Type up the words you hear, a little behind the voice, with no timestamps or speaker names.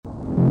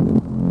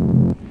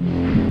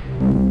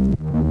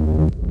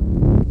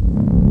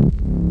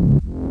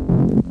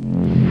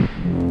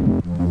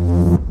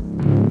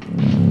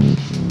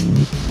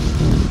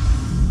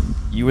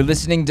We're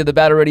listening to the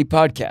Battle Ready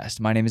podcast.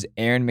 My name is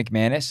Aaron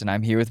McManus, and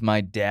I'm here with my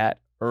dad,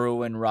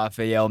 Erwin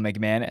Raphael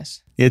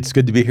McManus. It's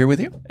good to be here with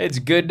you. It's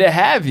good to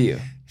have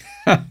you.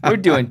 We're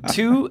doing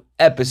 2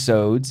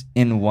 episodes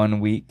in 1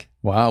 week.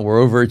 Wow,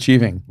 we're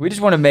overachieving. We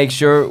just want to make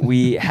sure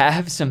we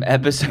have some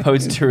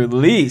episodes to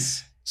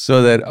release.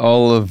 So that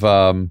all of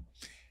the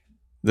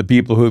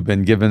people who've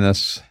been giving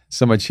us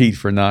so much heat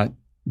for not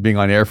being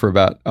on air for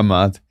about a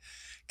month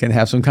can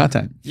have some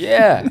content.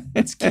 Yeah,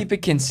 let's keep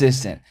it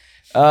consistent.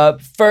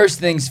 First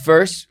things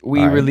first,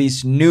 we All right.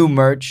 release new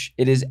merch.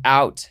 It is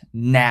out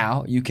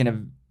now. You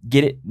can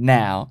get it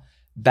now.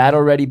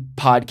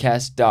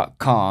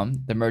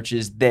 BattleReadyPodcast.com. The merch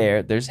is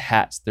there. There's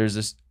hats. There's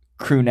a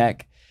crew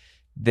neck.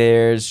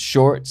 There's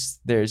shorts.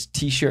 There's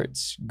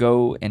t-shirts.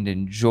 Go and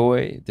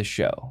enjoy the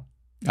show.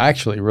 I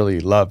actually really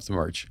love the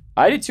merch.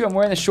 I do too. I'm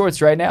wearing the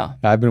shorts right now.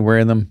 I've been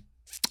wearing them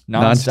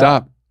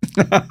nonstop.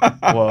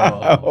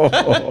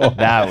 Whoa.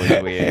 That was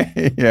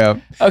weird. Yeah.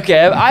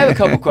 Okay, I have a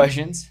couple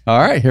questions. All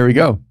right, here we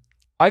go.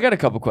 I got a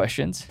couple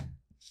questions.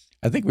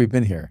 I think we've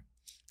been here.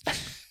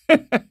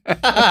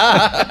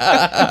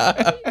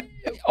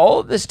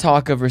 All this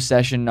talk of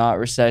recession, not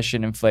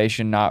recession,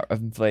 inflation, not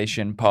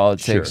inflation,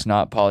 politics, Sure.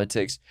 not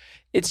politics,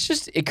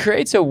 it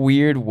creates a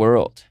weird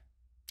world.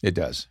 It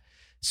does.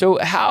 So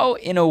how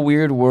in a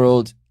weird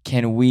world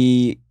can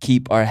we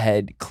keep our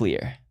head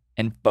clear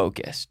and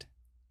focused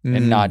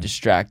and not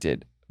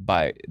distracted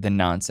by the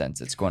nonsense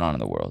that's going on in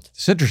the world?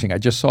 It's interesting. I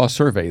just saw a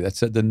survey that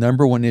said the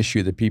number one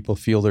issue that people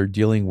feel they're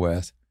dealing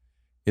with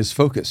is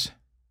focus.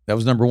 That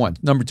was number one.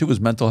 Number two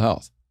was mental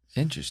health.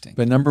 Interesting.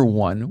 But number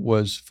one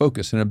was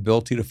focus, an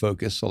ability to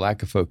focus, a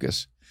lack of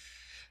focus.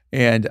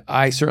 And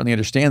I certainly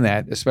understand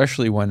that,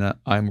 especially when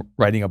I'm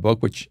writing a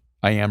book, which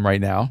I am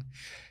right now.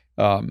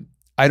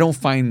 I don't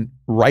find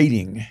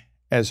writing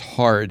as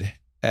hard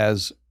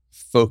as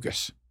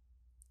focus.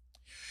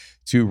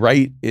 To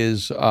write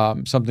is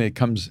something that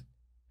comes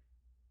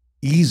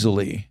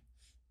easily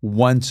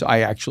once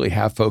I actually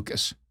have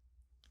focus.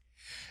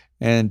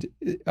 And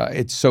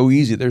it's so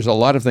easy. There's a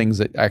lot of things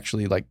that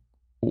actually like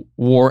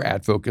war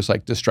at focus,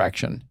 like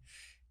distraction.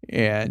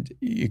 And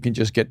you can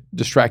just get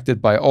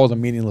distracted by all the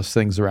meaningless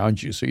things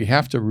around you. So you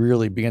have to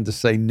really begin to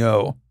say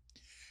no.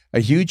 A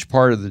huge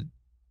part of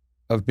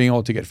being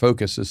able to get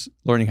focus is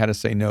learning how to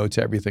say no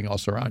to everything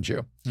else around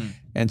you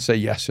and say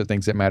yes to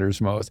things that matters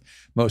most.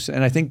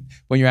 And I think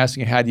when you're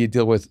asking how do you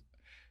deal with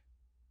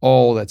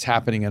all that's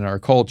happening in our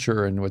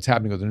culture and what's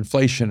happening with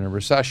inflation and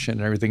recession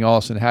and everything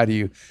else, and how do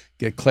you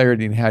get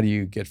clarity and how do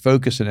you get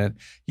focus in it,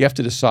 you have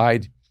to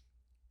decide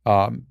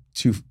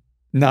to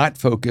not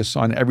focus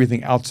on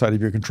everything outside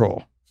of your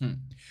control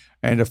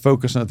and to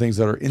focus on things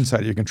that are inside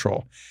of your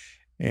control.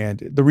 And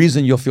the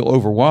reason you'll feel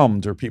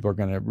overwhelmed or people are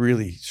going to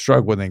really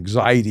struggle with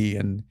anxiety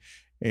and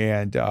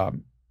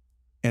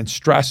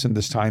stress in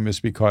this time is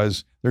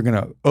because they're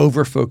going to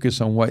over-focus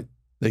on what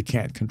they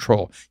can't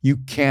control. You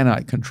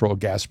cannot control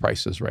gas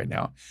prices right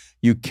now.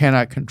 You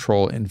cannot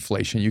control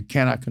inflation. You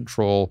cannot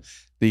control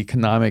the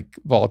economic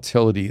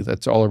volatility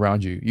that's all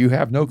around you. You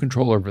have no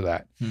control over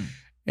that.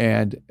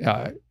 And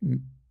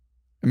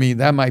I mean,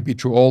 that might be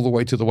true all the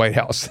way to the White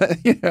House,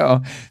 you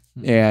know.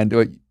 And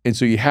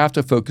so you have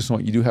to focus on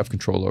what you do have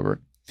control over.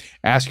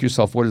 Ask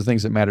yourself, what are the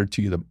things that matter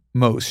to you the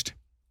most?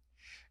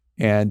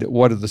 And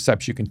what are the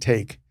steps you can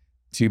take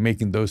to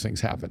making those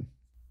things happen?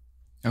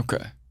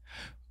 Okay.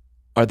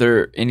 Are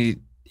there any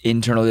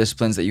internal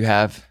disciplines that you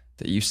have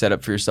that you set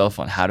up for yourself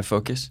on how to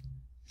focus,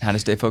 how to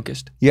stay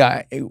focused?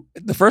 Yeah,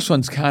 the first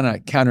one's kind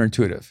of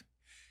counterintuitive.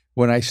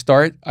 When I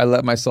start, I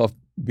let myself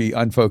be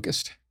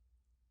unfocused.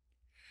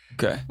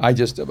 Okay. I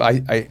go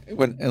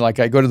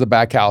to the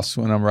back house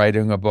when I'm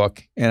writing a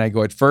book, and I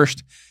go, at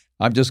first,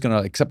 I'm just going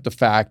to accept the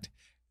fact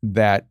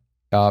that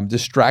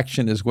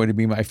distraction is going to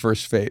be my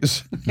first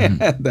phase,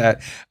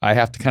 that I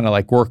have to kind of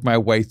like work my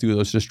way through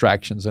those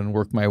distractions and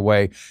work my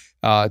way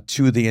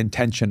to the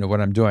intention of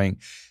what I'm doing.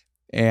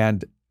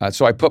 And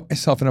so I put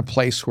myself in a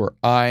place where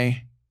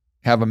I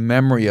have a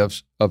memory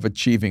of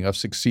achieving, of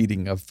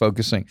succeeding, of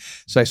focusing.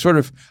 So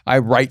I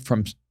write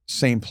from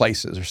same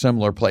places or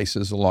similar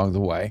places along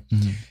the way.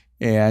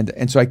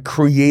 And so I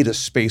create a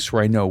space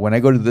where I know when I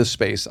go to this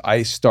space,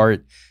 I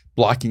start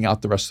blocking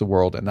out the rest of the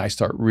world and I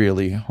start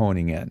really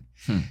honing in.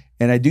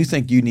 And I do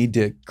think you need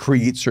to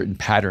create certain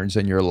patterns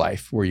in your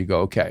life where you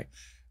go, okay,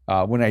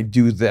 when I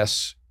do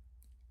this,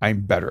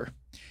 I'm better.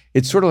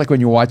 It's sort of like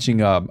when you're watching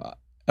a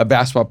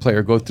basketball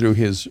player go through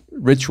his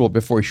ritual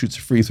before he shoots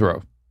a free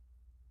throw.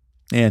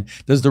 And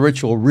does the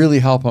ritual really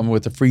help him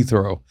with the free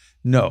throw?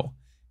 No.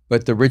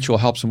 But the ritual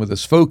helps him with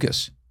his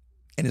focus,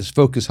 and his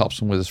focus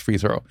helps him with his free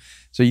throw.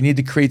 So you need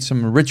to create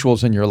some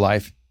rituals in your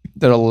life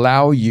that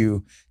allow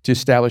you to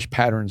establish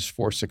patterns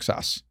for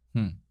success.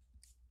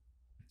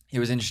 It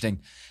was interesting.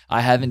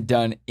 I haven't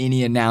done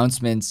any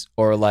announcements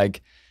or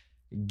like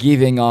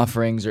giving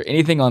offerings or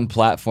anything on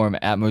platform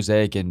at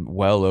Mosaic in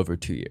well over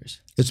 2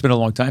 years. It's been a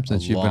long time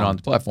since you've been on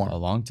the platform. A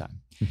long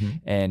time.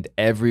 And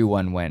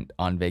everyone went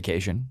on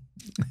vacation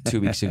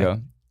 2 weeks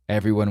ago.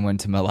 Everyone went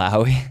to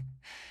Malawi.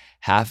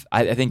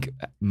 I think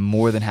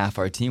more than half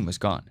our team was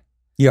gone.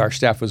 Yeah, our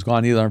staff was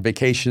gone either on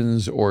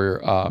vacations or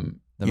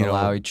The you know,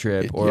 Malawi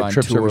trip or yeah, on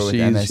trips tour with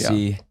overseas,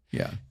 MSC.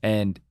 yeah.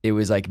 And it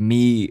was like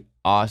me,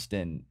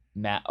 Austin,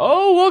 Matt.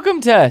 Oh,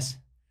 welcome, Tess.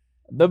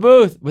 The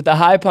booth with the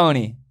high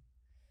pony.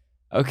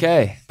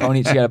 Okay. She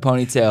got a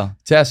ponytail.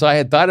 Tess, I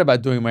had thought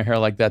about doing my hair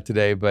like that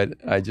today, but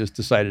I just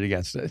decided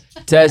against it.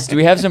 Tess, do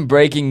we have some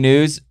breaking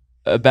news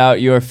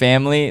about your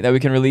family that we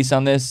can release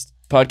on this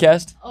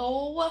podcast?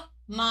 Oh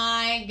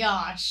my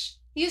gosh.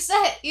 You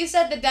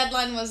said the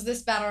deadline was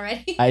this bad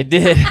already. I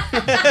did.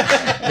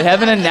 They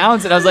haven't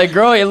announced it. I was like,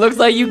 girl, it looks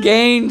like you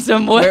gained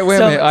some weight. Wait a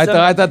minute.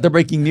 I thought the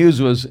breaking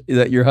news was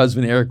that your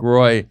husband, Eric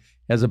Roy,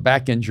 has a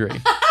back injury.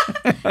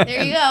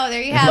 There you go.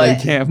 There you have Like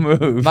it. can't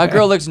move. My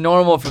girl looks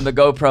normal from the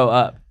GoPro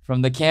up.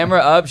 From the camera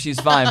up, she's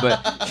fine,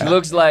 but she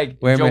looks like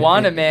Wait a minute.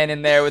 Joanna Man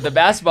in there with a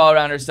basketball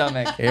around her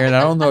stomach. Aaron,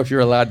 I don't know if you're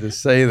allowed to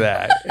say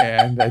that,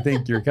 and I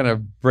think you're kind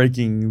of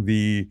breaking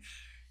the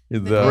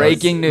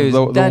Breaking news.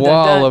 the Dun, dun,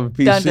 wall dun. of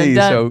PC. Dun, dun,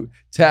 dun. So,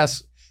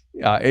 Tess,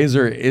 is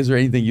there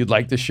anything you'd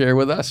like to share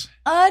with us?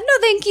 No,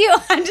 thank you.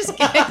 I'm just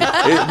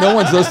kidding. No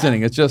one's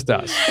listening. It's just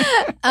us.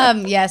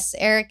 Yes,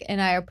 Eric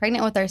and I are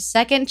pregnant with our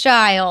second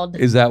child.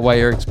 Is that why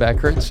Eric's back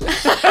hurts?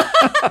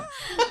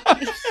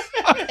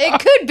 It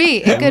could be.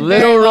 It could Little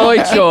very well Roy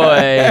be. Choi.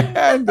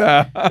 And,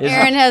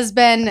 Aaron has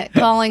been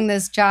calling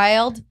this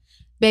child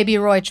Baby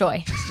Roy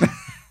Choi.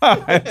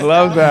 I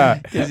love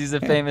that. Because he's a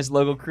famous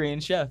local Korean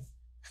chef.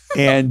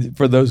 And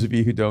for those of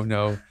you who don't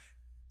know,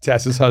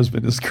 Tess's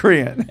husband is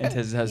Korean. And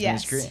his husband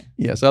Yes. is Korean.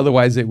 Yes,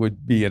 otherwise it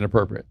would be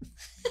inappropriate.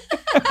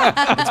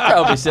 It's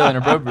probably still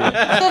inappropriate.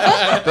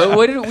 But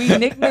what did we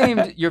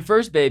nicknamed your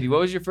first baby? What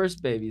was your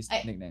first baby's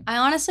nickname? I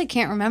honestly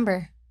can't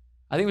remember.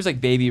 I think it was like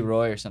Baby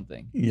Roy or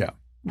something. Yeah.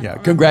 I Yeah. don't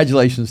know.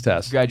 Congratulations,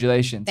 Tess.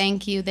 Congratulations.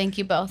 Thank you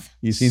both.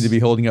 You seem to be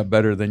holding up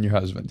better than your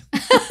husband.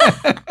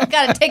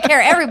 Got to take care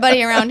of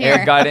everybody around here.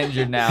 Eric got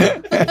injured now. You're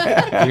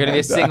going to be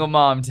a single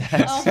mom,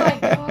 Tess. Oh my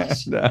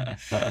gosh.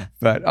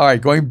 But all right,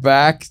 going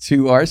back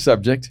to our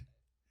subject.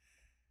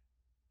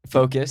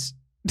 Focus.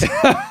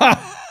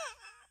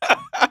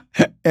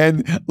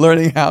 And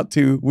learning how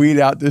to weed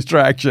out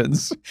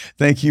distractions.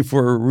 Thank you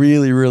for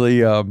really,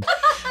 really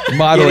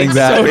modeling Getting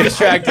that. so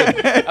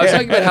distracted. I was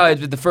talking about how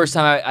the first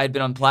time I'd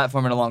been on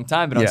platform in a long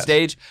time, been on Yes.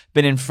 stage,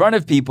 been in front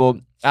of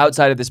people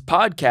outside of this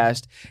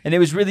podcast, and it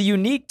was really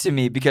unique to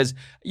me because,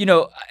 you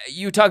know,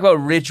 you talk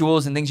about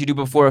rituals and things you do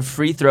before a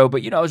free throw,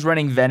 but, you know, I was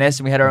running Venice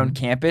and we had our own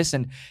campus,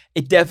 and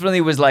it definitely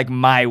was like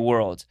my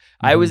world.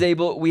 I was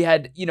able, we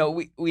had, you know,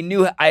 we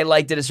knew I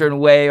liked it a certain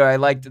way, or I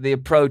liked the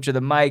approach or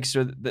the mics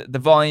or the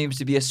volumes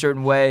to be a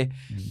certain way.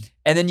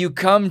 And then you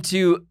come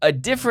to a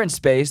different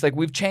space. Like,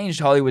 we've changed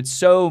Hollywood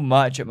so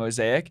much at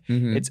Mosaic.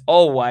 Mhm. It's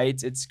all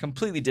white. It's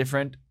completely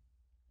different.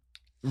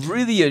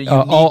 Really a unique.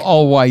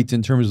 all white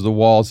in terms of the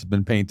walls have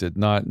been painted,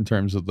 not in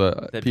terms of the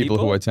people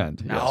who people?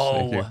 attend. Yes,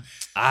 thank you. No,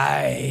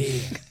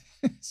 I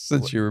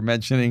Since you were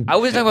mentioning,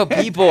 was talking about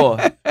people.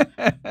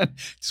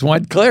 just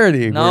want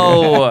clarity.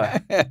 No,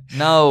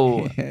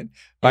 no. All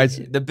right.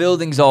 The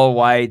building's all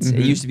white. Mhm.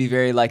 It used to be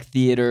very like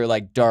theater,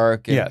 like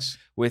dark. And Yes.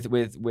 With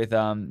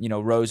you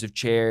know, rows of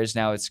chairs.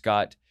 Now it's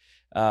got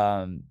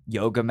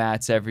yoga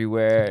mats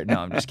everywhere. No,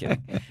 I'm just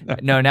kidding.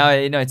 No, now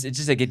it's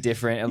just like a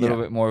different, a little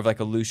Yeah. bit more of like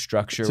a loose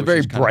structure. It's a which very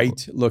is kind of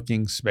bright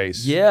looking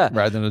space. Yeah.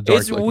 Rather than a dark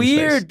It's looking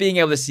weird space. being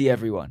able to see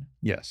everyone.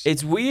 Yes.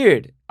 It's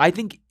weird. I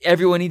think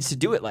everyone needs to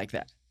do it like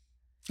that.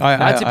 Not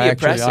not to be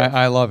oppressive.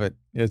 I love it.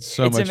 It's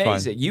so It's much fun.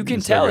 amazing. You can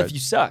It's so tell good. if you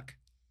suck.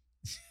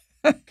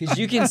 Because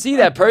you can see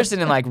that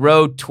person in like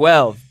row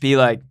 12 be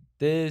like,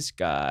 this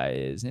guy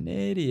is an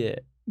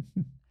idiot.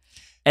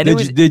 And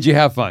Did you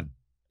have fun?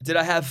 did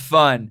I have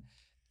fun?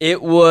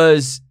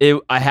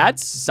 I had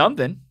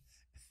something.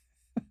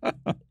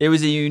 It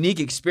was a unique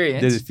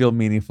experience. Did it feel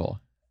meaningful?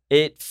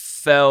 It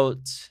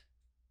felt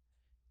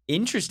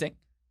interesting.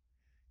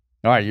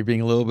 All right, you're being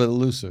a little bit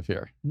elusive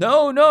here.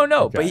 No.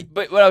 Okay.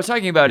 But what I was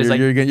talking about is like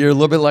You're a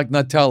little bit like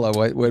Nutella.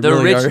 What the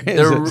really rich,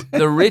 is it?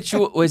 the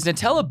ritual. Was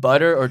Nutella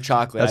butter or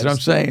chocolate? That's I what I'm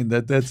just- saying.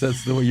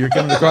 That's the way you're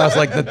coming across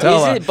like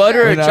Nutella. Is it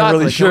butter or We're not chocolate?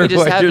 really Can sure we just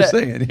what have you're that-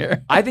 saying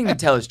here. I think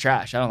Nutella's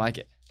trash. I don't like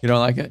it. You don't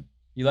like it?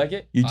 You like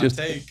it? You just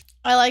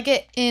I like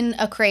it in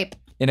a crepe.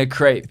 In a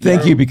crepe.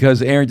 thank you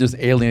because Aaron just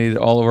alienated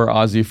all of our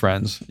Aussie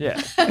friends.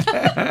 Yeah.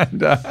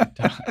 And,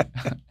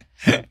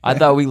 I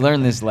thought we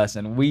learned this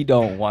lesson. We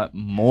don't want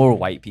more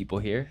white people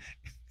here.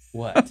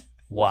 What?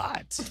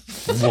 What?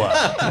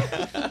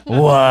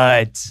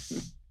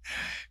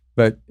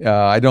 but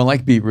I don't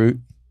like beetroot,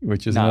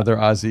 which is No. another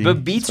Aussie.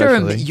 But beets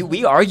specialty.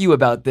 we argue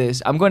about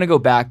this. I'm going to go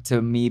back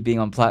to me being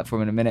on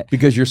platform in a minute.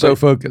 Because you're so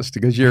focused,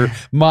 because you're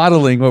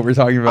modeling what we're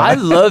talking about. I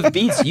love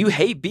beets. You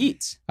hate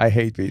beets. I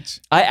hate beets.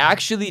 I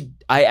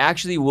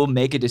actually will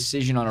make a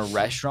decision on a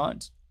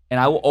restaurant, and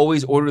I will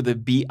always order the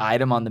beet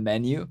item on the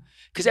menu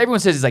because everyone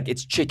says it's like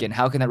it's chicken.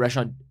 How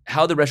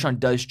the restaurant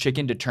does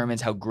chicken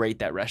determines how great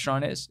that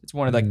restaurant is. It's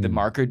one of like the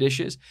marker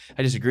dishes.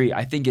 I disagree.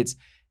 I think it's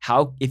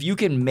if you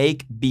can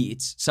make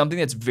beets, something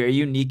that's very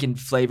unique in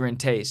flavor and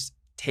taste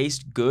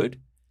good,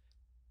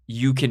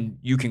 you can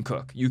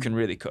cook. You can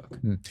really cook.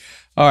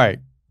 All right.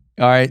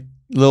 All right,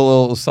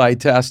 little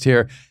side test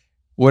here.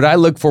 What I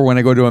look for when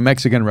I go to a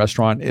Mexican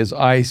restaurant is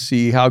I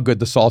see how good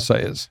the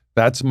salsa is.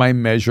 That's my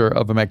measure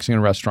of a Mexican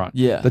restaurant.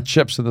 Yeah. The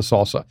chips and the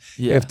salsa.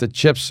 Yeah. If the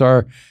chips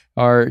are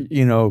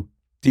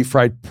deep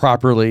fried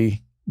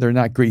properly, they're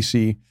not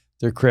greasy,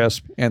 they're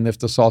crisp, and if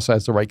the salsa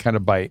has the right kind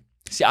of bite.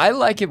 See, I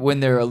like it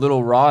when they're a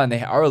little raw and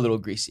they are a little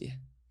greasy.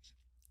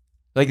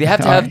 Like they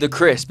have to have the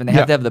crisp and they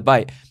have to have the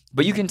bite.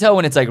 But you can tell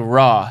when it's like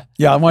raw.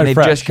 Yeah, I want and it they've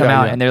fresh. just come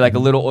out and they're like a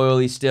little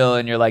oily still,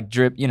 and you're like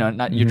you're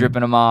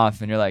dripping them off,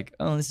 and you're like,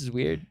 oh, this is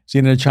weird. See,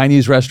 in a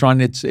Chinese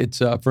restaurant, it's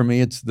for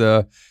me, it's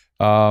the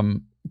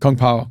Kung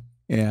Pao,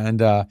 and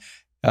the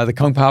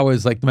Kung Pao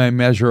is like my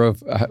measure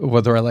of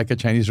whether I like a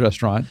Chinese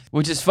restaurant.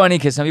 Which is funny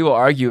because some people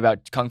argue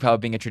about Kung Pao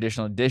being a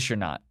traditional dish or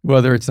not.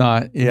 Whether it's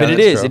not, yeah, but it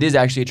that's is. true. It is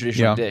actually a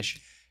traditional dish.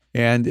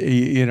 And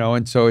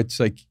and so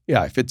it's like,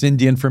 yeah, if it's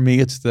Indian for me,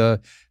 it's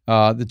the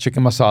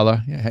chicken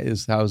masala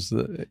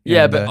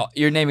but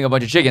you're naming a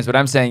bunch of chickens. What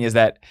I'm saying is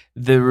that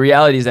the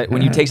reality is that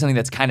when you take something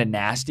that's kind of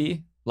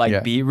nasty,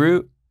 like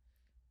beetroot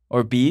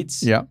or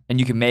beets, and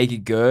you can make it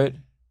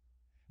good,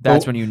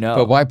 that's when you know.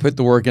 But why put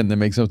the work in to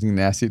make something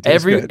nasty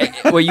taste good?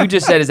 What you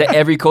just said is that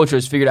every culture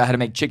has figured out how to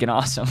make chicken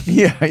awesome.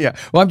 Yeah.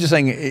 Well, I'm just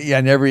saying,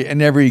 in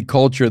every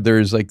culture,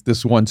 there's like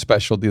this one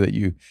specialty that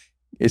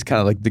it's kind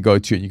of like the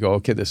go-to, and you go,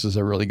 okay, this is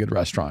a really good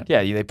restaurant.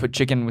 Yeah, they put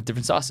chicken with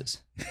different sauces.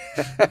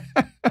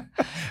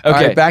 All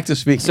right, back to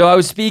speaking. So I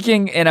was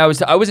speaking, and I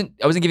wasn't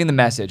giving the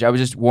message. I was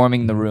just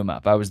warming the room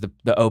up. I was the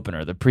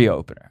opener, the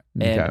pre-opener,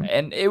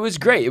 and it was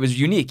great. It was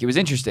unique. It was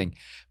interesting.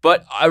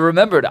 But I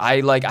remembered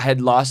I had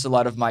lost a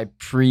lot of my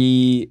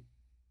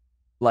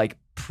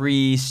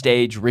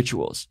pre-stage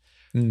rituals.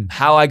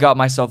 How I got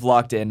myself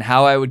locked in,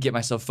 how I would get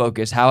myself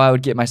focused, how I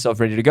would get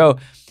myself ready to go.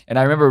 And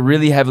I remember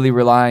really heavily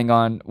relying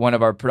on one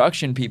of our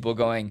production people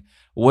going,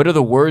 what are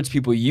the words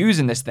people use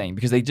in this thing?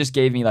 Because they just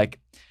gave me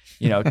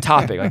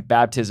topic, like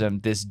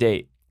baptism, this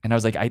date. And I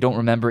was like, I don't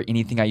remember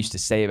anything I used to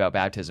say about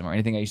baptism or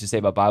anything I used to say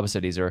about Bible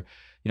studies or,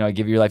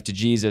 give your life to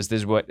Jesus.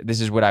 This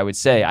is what I would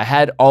say. I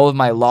had all of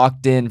my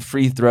locked in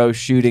free throw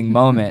shooting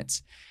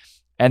moments.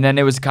 And then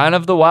it was kind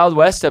of the Wild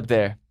West up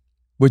there.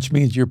 Which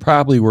means you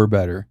probably were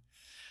better.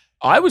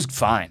 I was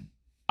fine.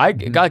 I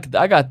got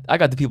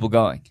the people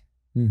going.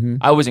 Mm-hmm.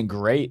 I wasn't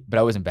great, but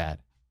I wasn't bad,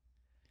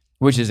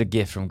 which is a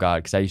gift from God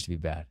because I used to be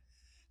bad.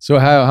 So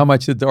how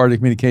much did the art of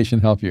communication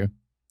help you?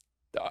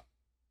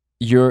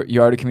 Your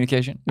art of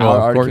communication? Well, Our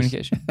of art course. of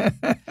communication?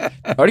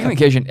 Art of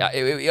communication,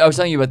 I was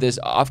telling you about this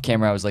off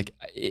camera. I was like,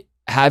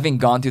 having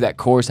gone through that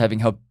course, having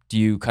helped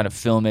you kind of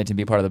film it and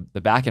be part of the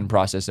back end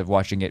process of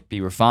watching it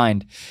be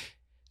refined,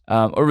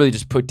 or really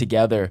just put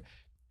together,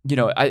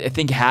 I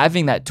think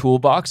having that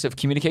toolbox of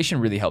communication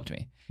really helped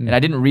me. And I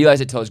didn't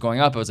realize it till I was going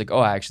up. I was like, oh,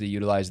 I actually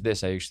utilized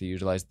this. I actually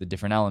utilized the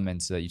different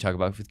elements that you talk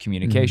about with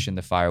communication,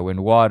 the fire,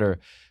 wind, water,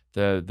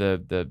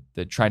 the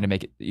trying to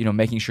make it,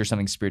 making sure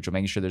something's spiritual,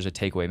 making sure there's a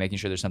takeaway, making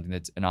sure there's something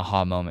that's an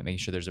aha moment, making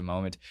sure there's a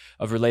moment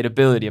of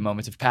relatability, a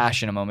moment of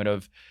passion, a moment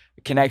of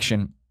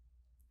connection.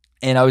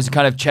 And I was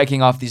kind of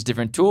checking off these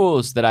different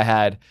tools that I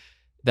had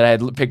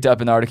picked up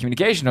in the art of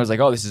communication. I was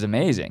like, oh, this is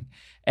amazing.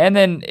 And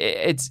then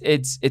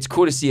it's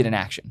cool to see it in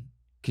action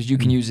because you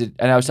can use it.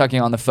 And I was talking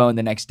on the phone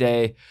the next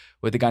day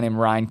with a guy named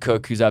Ryan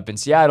Cook, who's up in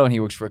Seattle, and he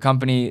works for a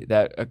company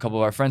that a couple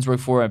of our friends work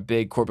for, a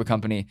big corporate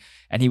company.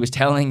 And he was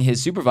telling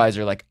his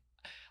supervisor, like,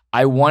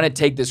 I want to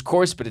take this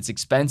course, but it's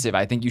expensive.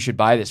 I think you should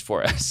buy this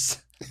for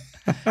us.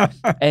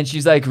 And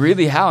she's like,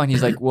 really, how? And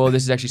he's like, well,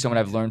 this is actually someone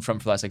I've learned from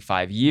for the last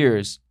 5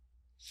 years.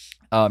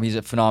 He's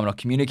a phenomenal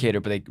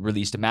communicator, but they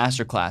released a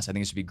masterclass. I think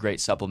this would be great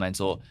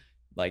supplemental,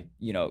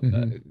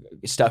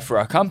 stuff for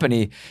our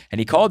company. And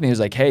he called me. He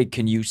was like, hey,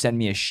 can you send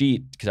me a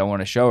sheet? Because I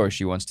want to show her.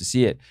 She wants to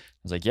see it.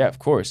 I was like, yeah, of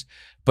course.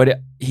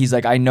 But he's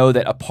like, I know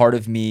that a part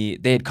of me,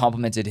 they had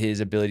complimented his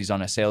abilities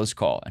on a sales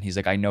call. And he's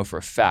like, I know for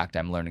a fact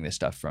I'm learning this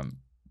stuff from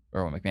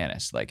Erwin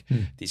McManus,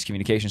 these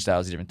communication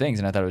styles, these different things.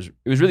 And I thought it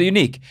was really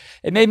unique.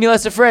 It made me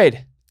less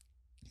afraid.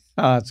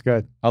 Oh, that's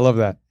good. I love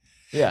that.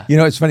 Yeah.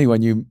 It's funny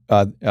when you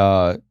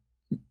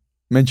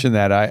mentioned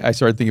that, I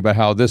started thinking about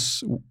how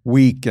this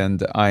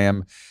weekend I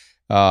am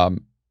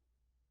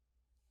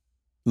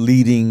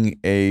leading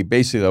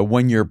basically a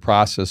 1-year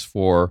process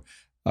for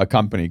a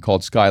company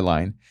called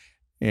Skyline.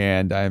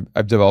 And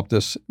I've developed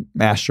this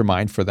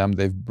mastermind for them.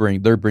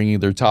 They're bringing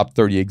their top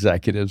 30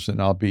 executives,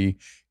 and I'll be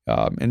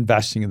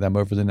investing in them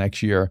over the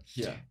next year.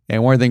 Yeah.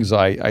 And one of the things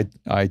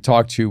I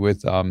talked to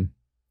with one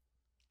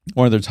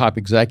of their top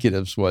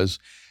executives was,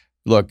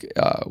 look,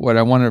 what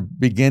I want to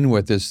begin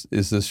with is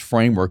this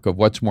framework of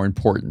what's more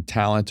important,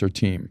 talent or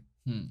team,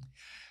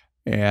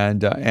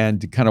 and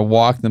to kind of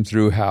walk them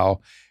through how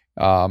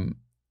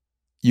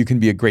you can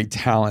be a great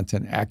talent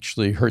and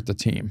actually hurt the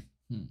team.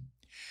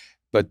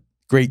 But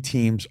great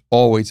teams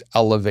always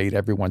elevate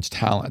everyone's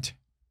talent.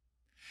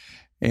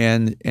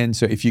 And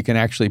so if you can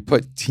actually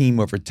put team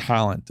over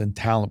talent, then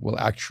talent will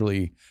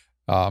actually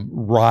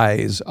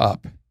rise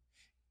up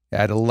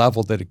at a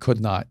level that it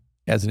could not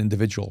as an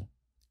individual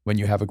when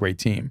you have a great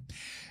team.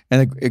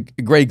 And a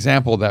great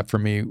example of that for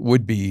me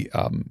would be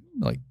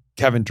like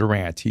Kevin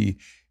Durant. He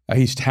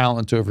He's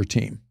talent over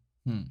team.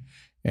 Hmm.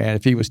 And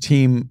if he was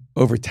team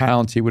over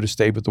talent, he would have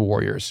stayed with the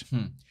Warriors.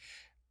 Hmm.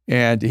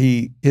 And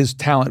his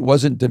talent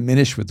wasn't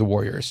diminished with the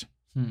Warriors.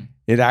 Hmm.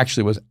 It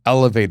actually was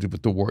elevated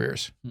with the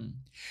Warriors. Hmm.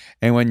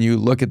 And when you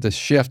look at the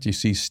shift, you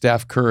see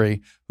Steph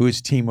Curry, who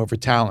is team over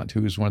talent,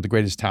 who is one of the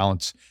greatest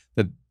talents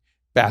that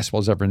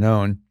basketball's ever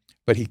known,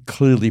 but he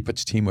clearly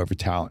puts team over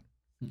talent.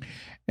 Hmm.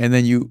 And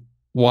then you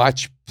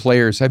watch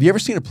players. Have you ever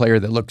seen a player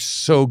that looks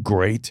so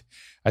great?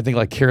 I think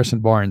like Harrison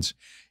Barnes.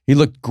 He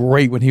looked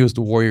great when he was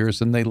the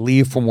Warriors, and they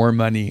leave for more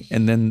money,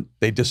 and then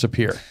they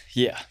disappear.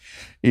 Yeah.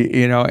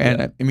 You know, and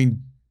Yeah. I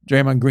mean,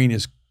 Draymond Green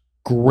is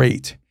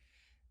great,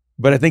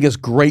 but I think his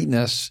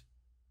greatness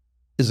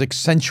is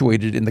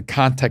accentuated in the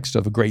context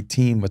of a great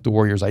team with the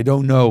Warriors. I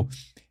don't know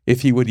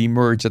if he would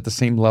emerge at the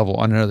same level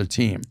on another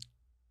team.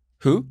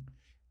 Who?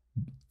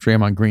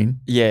 Draymond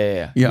Green.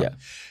 Yeah. I'm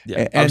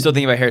And- still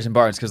thinking about Harrison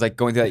Barnes because like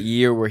going through that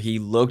year where he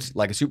looked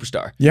like a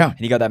superstar. Yeah. And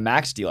he got that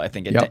max deal, I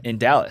think, Yep. in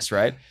Dallas,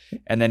 right?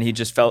 And then he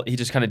just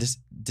kind of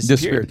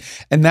disappeared.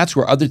 And that's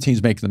where other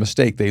teams make the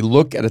mistake. They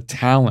look at a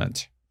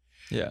talent,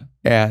 Yeah.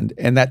 and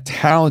that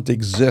talent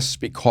exists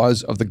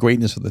because of the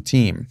greatness of the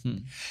team. Hmm.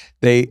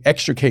 They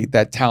extricate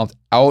that talent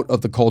out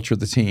of the culture of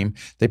the team.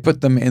 They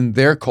put them in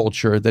their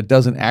culture that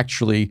doesn't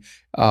actually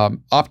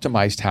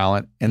optimize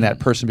talent, and that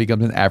person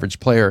becomes an average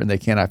player, and they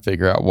cannot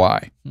figure out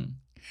why. Hmm.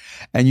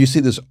 And you see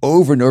this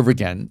over and over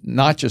again,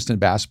 not just in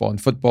basketball, in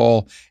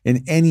football,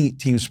 in any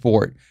team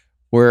sport,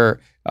 where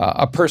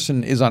a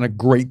person is on a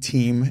great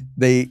team,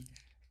 they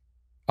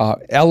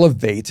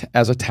elevate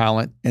as a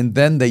talent, and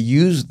then they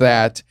use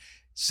that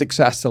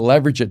success to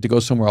leverage it to go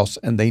somewhere else,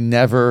 and they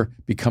never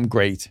become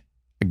great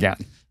again.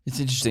 It's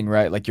interesting,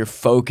 right? Like your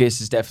focus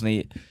is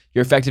definitely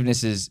your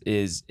effectiveness is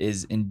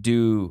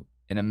due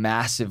in a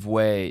massive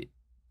way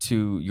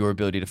to your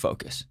ability to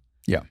focus.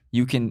 Yeah.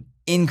 You can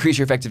increase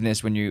your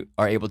effectiveness when you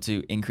are able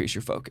to increase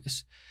your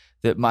focus.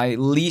 That my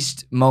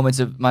moments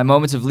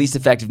of least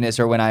effectiveness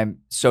are when I'm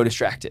so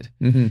distracted.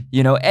 Mm-hmm.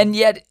 You know, and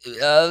yet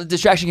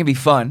distraction can be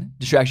fun.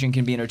 Distraction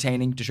can be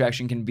entertaining.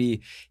 Distraction can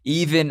be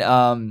even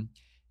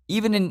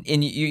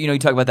in you know, you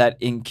talk about that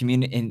in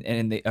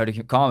the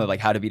article column of like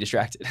how to be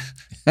distracted.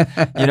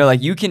 You know,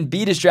 like you can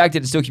be distracted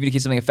and still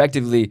communicate something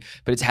effectively,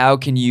 but it's how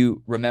can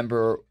you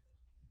remember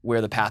where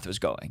the path was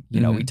going. You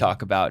know, we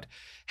talk about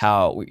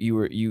how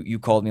you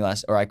called me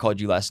or I called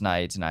you last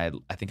night, and I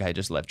think I had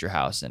just left your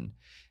house, and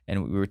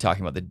we were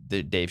talking about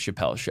the Dave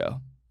Chappelle show.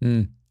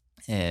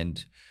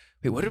 And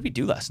wait, what did we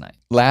do last night?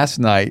 Last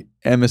night,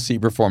 MSC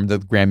performed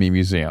at the Grammy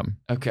Museum,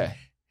 Okay,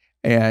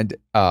 and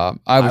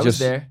I was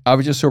there. I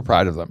was just so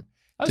proud of them.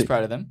 I was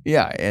proud of them.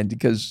 Yeah, and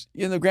because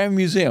the Grammy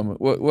Museum,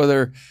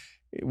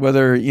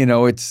 whether you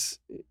know it's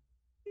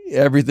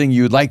everything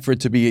you'd like for it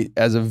to be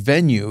as a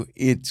venue,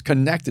 it's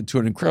connected to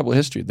an incredible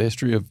history, the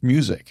history of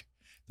music,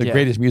 the Yeah.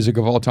 greatest music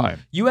of all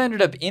time. You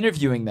ended up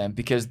interviewing them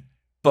because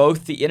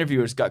both the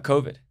interviewers got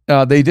COVID.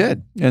 They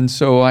did, and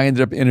so I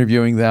ended up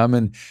interviewing them,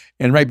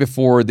 and right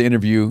before the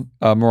interview,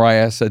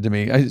 Mariah said to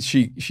me,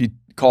 she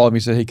called me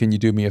and said, "Hey, can you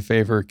do me a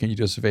favor? Can you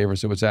do us a favor?" I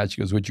said, "What's that?"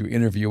 She goes, "Would you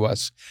interview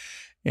us?"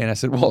 And I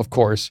said, "Well, of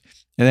course."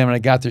 And then when I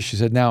got there, she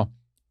said, "Now,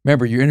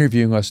 remember, you're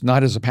interviewing us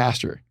not as a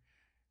pastor."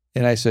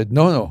 And I said,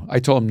 No. I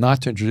told him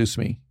not to introduce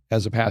me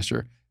as a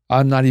pastor.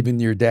 I'm not even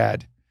your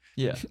dad.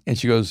 Yeah. And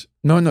she goes,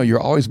 No, you're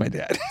always my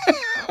dad.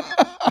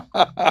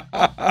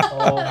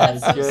 Oh my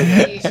That's so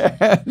goodness. sweet.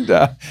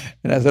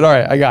 And I said, all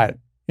right, I got it.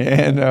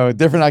 And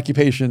different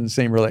occupation,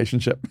 same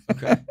relationship.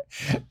 Okay.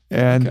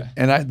 and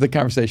Okay. the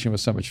conversation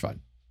was so much fun.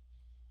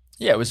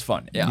 Yeah, it was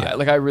fun. Yeah, Yeah.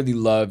 I really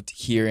loved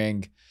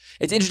hearing.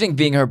 It's interesting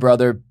being her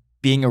brother,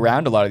 being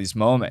around a lot of these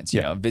moments. You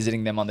Yeah. know,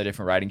 visiting them on the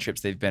different writing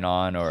trips they've been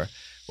on, or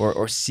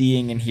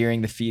seeing and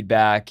hearing the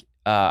feedback.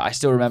 I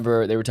still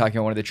remember they were talking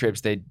about one of the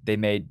trips they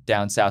made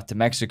down south to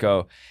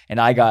Mexico, and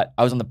I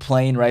was on the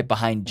plane right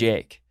behind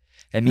Jake,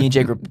 and me and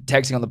Jake were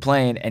texting on the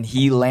plane, and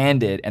he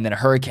landed, and then a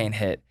hurricane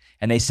hit,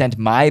 and they sent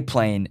my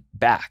plane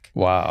back,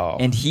 Wow.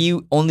 and he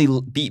only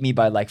beat me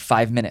by like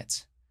 5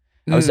 minutes.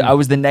 I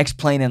was the next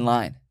plane in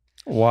line.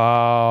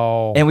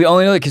 Wow. And we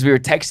only know it because we were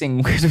texting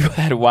because we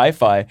had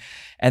Wi-Fi.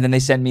 And then they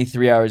sent me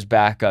 3 hours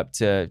back up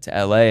to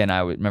LA. And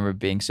I remember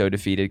being so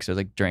defeated because it was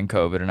like during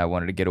COVID and I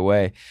wanted to get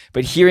away.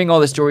 But hearing all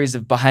the stories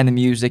of behind the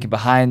music and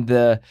behind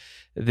the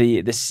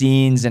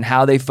scenes and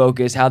how they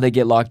focus, how they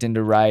get locked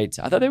into write,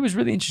 I thought it was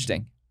really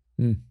interesting.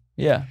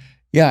 Yeah.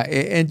 Yeah,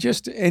 and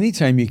just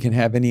anytime you can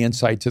have any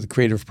insight to the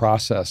creative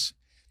process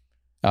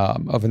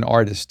of an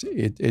artist,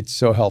 it's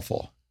so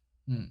helpful.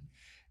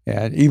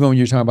 And even when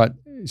you're talking about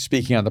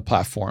speaking on the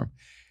platform,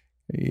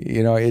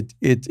 you know,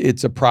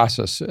 it's a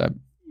process.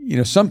 You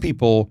know, some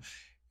people,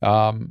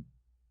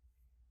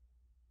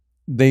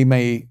 they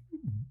may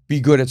be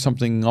good at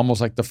something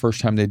almost like the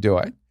first time they do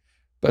it.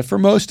 But for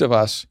most of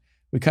us,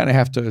 we kind of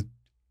have to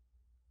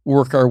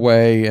work our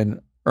way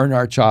and earn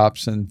our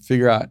chops and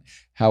figure out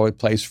how it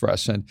plays for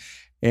us.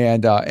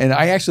 And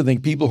I actually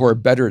think people who are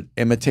better at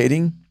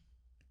imitating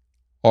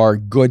are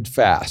good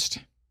fast.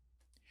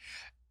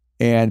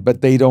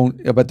 But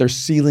their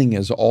ceiling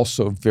is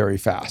also very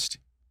fast.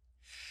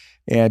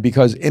 And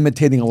because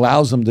imitating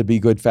allows them to be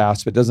good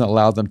fast, but doesn't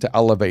allow them to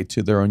elevate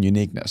to their own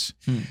uniqueness.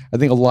 I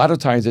think a lot of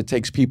times it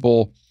takes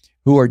people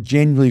who are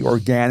genuinely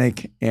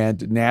organic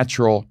and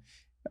natural,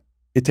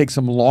 it takes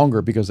them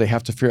longer because they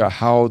have to figure out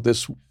how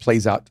this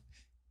plays out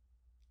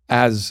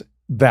as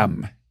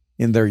them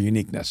in their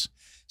uniqueness.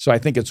 So I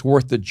think it's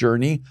worth the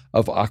journey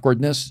of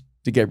awkwardness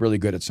to get really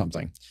good at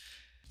something.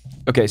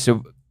 Okay,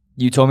 so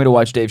you told me to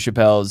watch Dave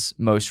Chappelle's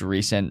most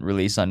recent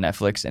release on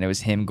Netflix, and it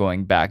was him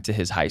going back to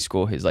his high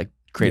school, his like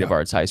creative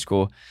arts high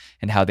school,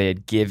 and how they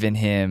had given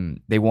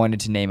him, they wanted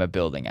to name a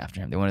building after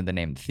him. They wanted to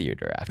name the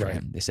theater after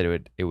him. They said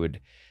it would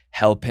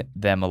help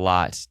them a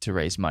lot to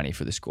raise money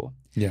for the school.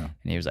 Yeah.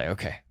 And he was like,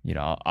 okay, you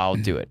know, I'll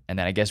do it. And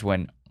then I guess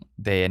when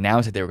they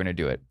announced that they were going to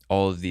do it,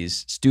 all of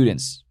these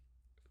students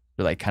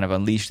were like kind of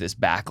unleashed this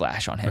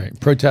backlash on him. Right.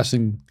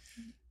 Protesting,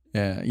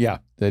 that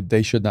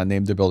they should not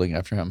name the building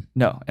after him.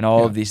 No, and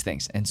all of these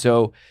things. And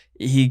so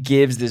he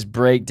gives this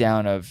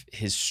breakdown of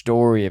his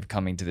story of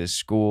coming to this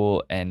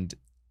school, and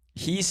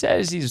he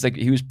says he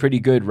was pretty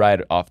good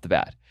right off the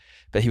bat,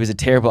 but he was a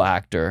terrible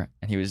actor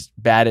and he was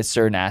bad at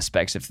certain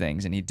aspects of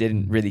things and he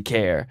didn't really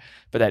care.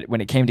 But that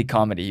when it came to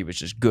comedy, he was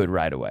just good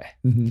right away.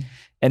 Mm-hmm.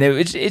 And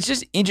it's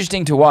just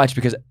interesting to watch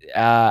because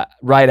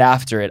right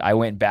after it, I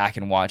went back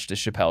and watched a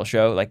Chappelle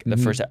show. Like the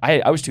first,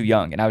 I was too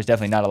young and I was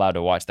definitely not allowed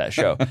to watch that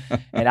show.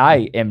 And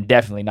I am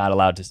definitely not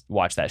allowed to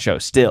watch that show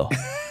still.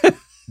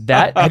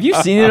 Have you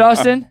seen it,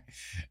 Austin?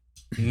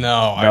 No,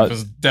 I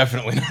was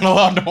definitely not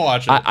allowed to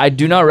watch it. I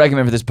do not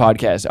recommend for this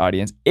podcast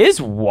audience. It's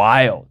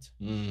wild.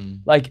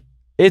 Like,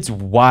 it's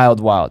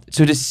wild.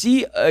 So to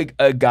see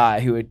a guy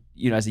who had,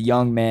 as a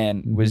young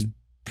man was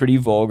pretty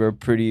vulgar,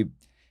 pretty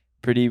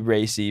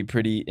racy,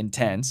 pretty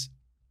intense,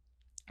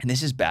 and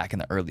this is back in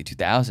the early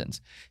 2000s,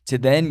 to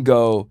then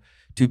go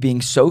to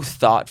being so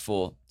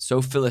thoughtful,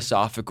 so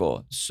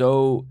philosophical,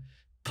 so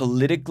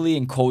politically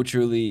and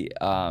culturally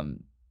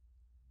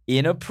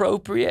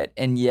inappropriate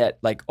and yet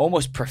like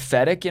almost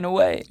prophetic in a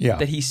way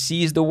that he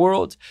sees the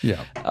world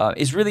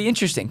is really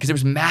interesting because there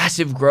was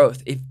massive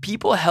growth. If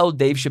people held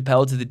Dave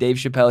Chappelle to the Dave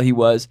Chappelle he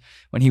was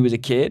when he was a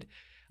kid,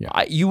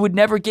 you would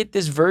never get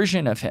this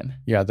version of him.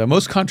 Yeah, the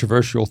most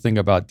controversial thing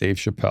about Dave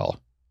Chappelle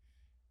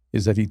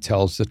is that he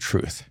tells the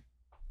truth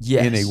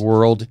in a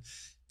world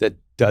that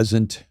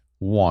doesn't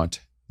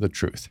want the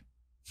truth.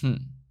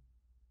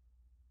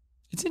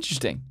 It's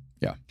interesting.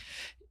 Yeah.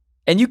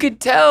 And you could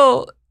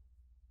tell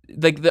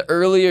like the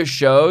earlier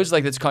shows,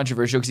 like that's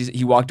controversial because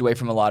he walked away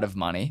from a lot of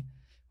money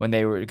when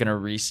they were going to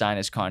re-sign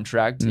his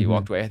contract. He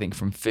walked away, I think,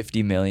 from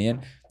 $50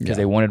 million because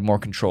they wanted more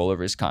control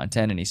over his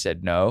content, and he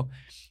said no.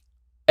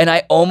 And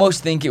I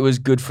almost think it was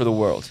good for the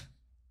world.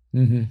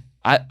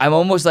 I'm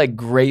almost like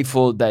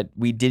grateful that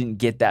we didn't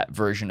get that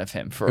version of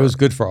him for it was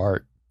good for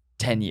art.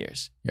 10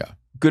 years. Yeah.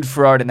 Good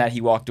for art in that he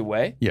walked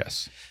away.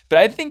 Yes. But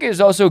I think it was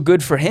also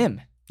good for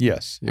him.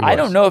 Yes. I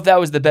don't know if that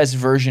was the best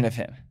version of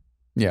him.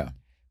 Yeah.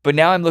 But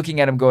now I'm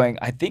looking at him going,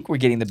 I think we're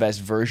getting the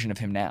best version of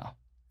him now.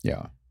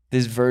 Yeah.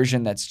 This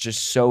version that's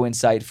just so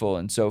insightful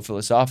and so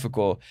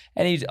philosophical.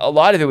 And a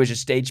lot of it was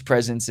just stage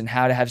presence and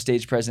how to have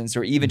stage presence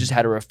or even just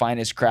how to refine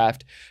his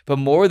craft. But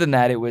more than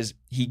that,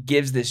 he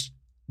gives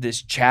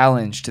this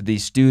challenge to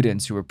these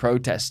students who are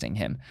protesting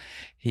him.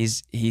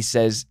 He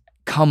says,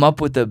 come up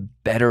with a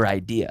better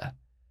idea.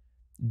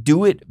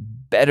 Do it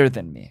better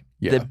than me.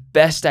 Yeah. The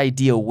best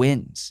idea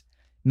wins.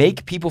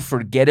 Make people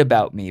forget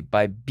about me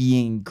by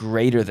being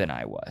greater than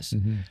I was.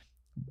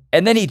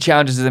 And then he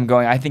challenges them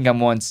going, I think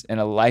I'm once in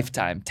a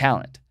lifetime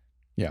talent.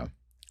 Yeah.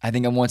 I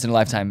think I'm once in a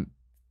lifetime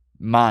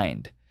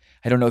mind.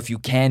 I don't know if you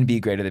can be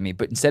greater than me,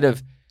 but instead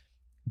of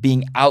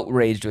being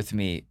outraged with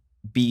me,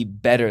 be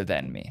better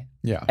than me.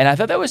 Yeah. And I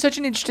thought that was such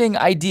an interesting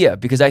idea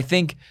because I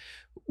think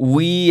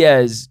we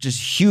as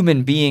just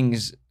human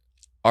beings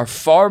are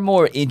far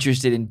more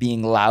interested in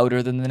being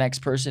louder than the next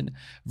person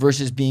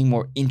versus being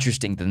more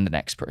interesting than the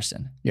next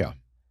person. Yeah.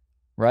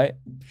 Right?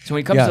 So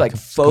when it comes to like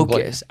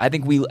focus, I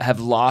think we have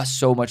lost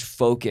so much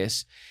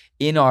focus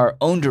in our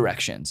own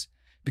directions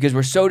because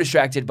we're so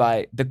distracted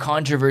by the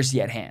controversy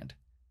at hand,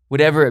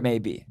 whatever it may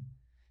be.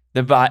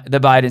 The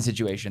Biden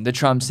situation, the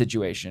Trump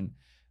situation.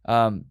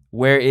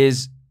 Where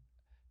is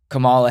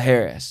Kamala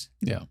Harris?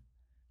 Yeah.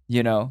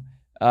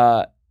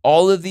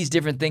 All of these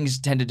different things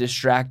tend to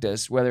distract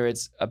us, whether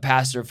it's a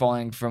pastor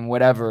falling from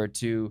whatever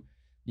to,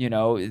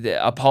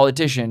 a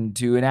politician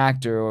to an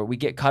actor, or we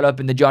get caught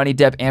up in the Johnny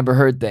Depp Amber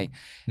Heard thing.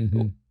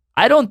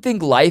 I don't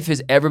think life has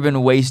ever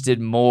been wasted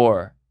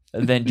more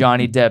than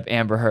Johnny Depp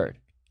Amber Heard.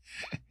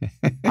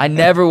 I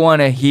never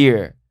want to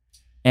hear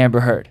Amber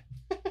Heard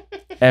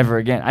ever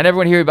again. I never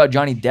want to hear about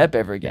Johnny Depp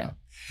ever again.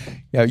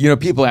 Yeah.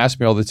 People ask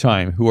me all the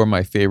time, who are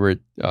my favorite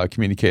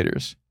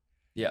communicators?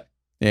 Yeah.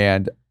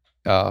 And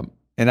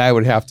I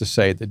would have to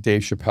say that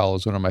Dave Chappelle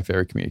is one of my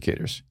favorite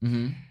communicators.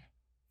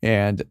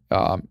 And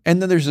then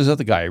there's this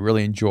other guy I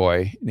really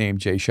enjoy named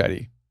Jay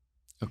Shetty.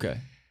 Okay.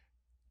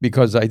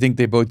 Because I think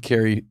they both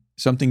carry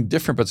something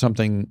different but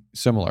something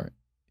similar.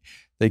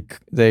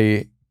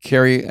 They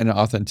carry an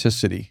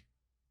authenticity.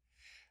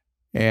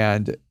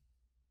 And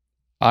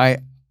I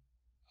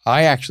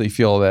actually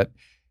feel that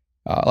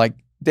Like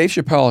Dave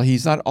Chappelle,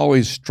 he's not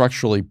always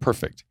structurally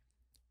perfect.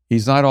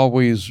 He's not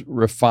always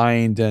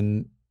refined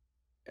and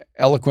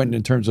eloquent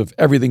in terms of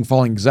everything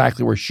falling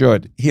exactly where it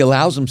should. He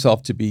allows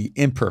himself to be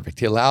imperfect.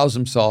 He allows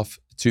himself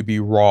to be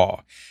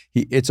raw.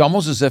 It's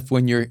almost as if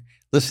when you're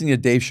listening to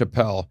Dave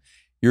Chappelle,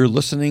 you're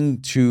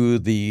listening to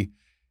the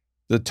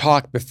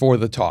talk before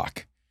the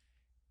talk.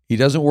 He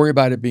doesn't worry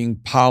about it being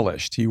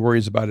polished. He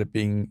worries about it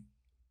being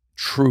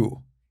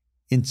true,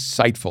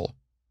 insightful,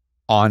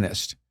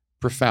 honest,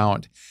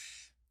 profound.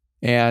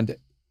 And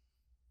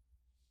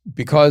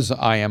because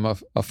I am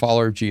a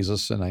follower of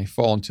Jesus and I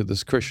fall into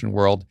this Christian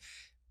world,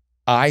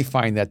 I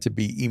find that to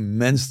be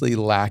immensely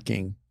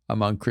lacking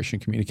among Christian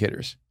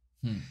communicators.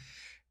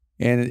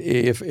 And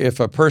if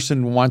a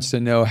person wants to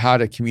know how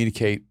to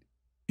communicate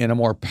in a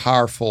more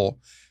powerful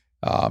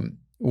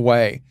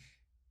way,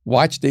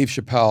 watch Dave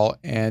Chappelle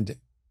and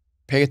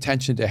pay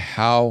attention to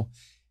how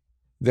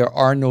there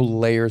are no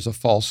layers of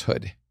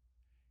falsehood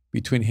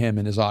between him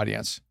and his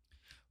audience.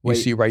 You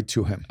see right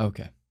to him.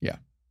 Okay. Yeah.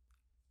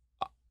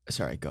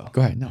 Sorry, go.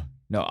 Go ahead.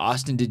 No.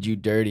 Austin did you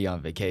dirty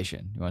on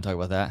vacation. You want to talk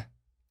about that?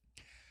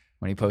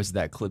 When he posted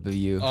that clip of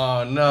you.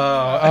 Oh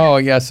no. Oh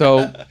yeah.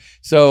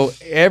 So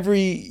every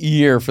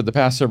year for the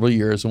past several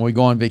years, when we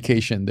go on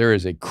vacation, there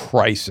is a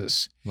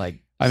crisis.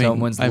 Like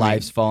someone's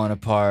life's falling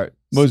apart.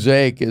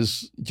 Mosaic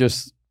is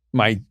just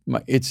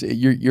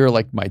you're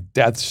like my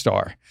Death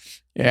Star.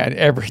 And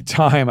every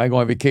time I go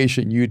on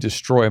vacation, you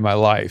destroy my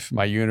life,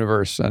 my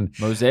universe. And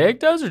Mosaic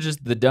does, or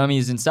just the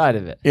dummies inside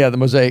of it? Yeah, the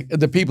Mosaic,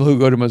 the people who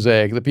go to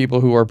Mosaic, the people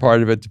who are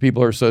part of it, the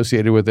people who are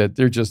associated with it,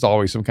 there's just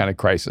always some kind of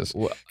crisis.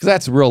 Because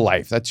that's real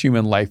life. That's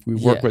human life. We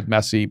work with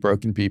messy,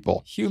 broken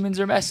people. Humans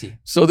are messy.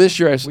 So this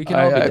year, we can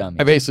all be dummies.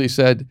 I basically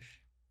said,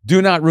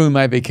 do not ruin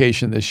my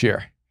vacation this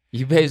year.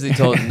 You basically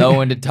told no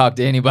one to talk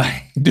to anybody.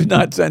 Do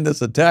not send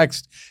us a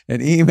text,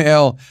 an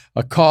email,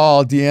 a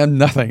call, DM,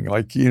 nothing.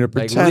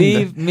 Pretend.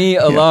 Leave me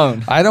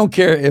alone. I don't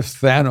care if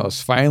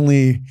Thanos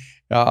finally,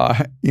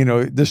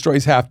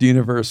 destroys half the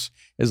universe.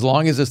 As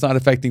long as it's not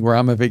affecting where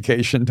I'm on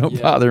vacation,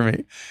 don't bother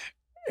me.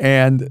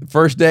 And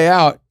first day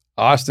out,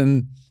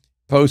 Austin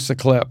posts a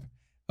clip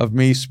of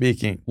me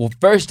speaking. Well,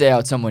 first day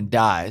out, someone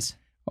dies.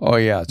 Oh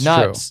yeah, it's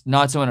true.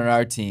 Not someone on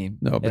our team.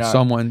 No, but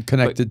someone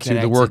connected to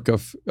the work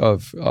of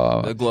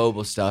the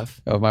global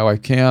stuff of my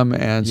wife Cam,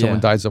 and someone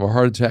dies of a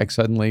heart attack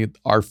suddenly.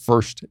 Our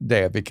first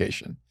day of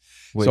vacation,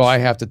 so I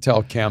have to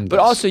tell Cam. But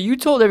also, you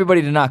told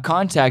everybody to not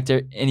contact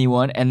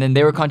anyone, and then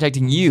they were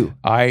contacting you.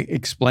 I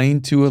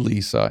explained to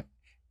Elisa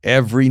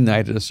every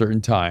night at a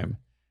certain time,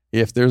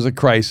 if there's a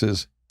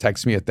crisis,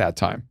 text me at that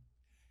time.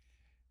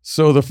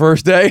 So the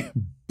first day.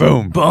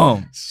 Boom!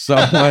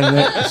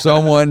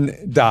 Someone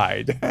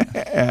died,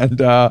 and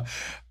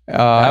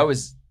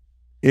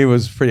it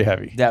was pretty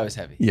heavy. That was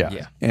heavy.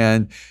 Yeah.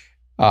 And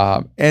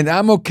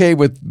I'm okay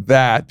with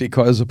that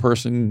because a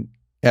person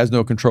has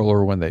no control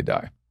over when they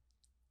die.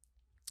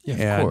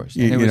 Yeah, of course.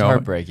 And it was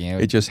heartbreaking.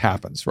 It just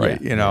happens, right?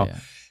 Yeah.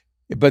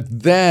 But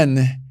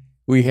then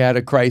we had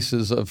a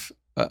crisis of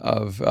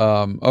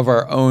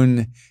our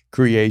own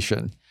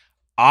creation.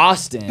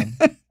 Austin,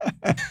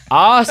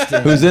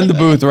 who's in the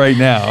booth right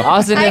now.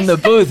 Austin in the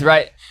booth,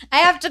 right? I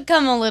have to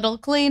come a little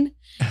clean.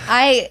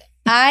 I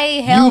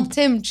helped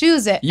him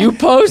choose it. You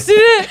posted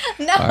it?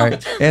 No. All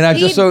right. And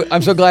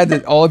I'm so glad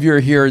that all of you are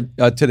here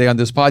today on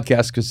this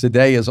podcast, because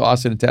today is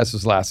Austin and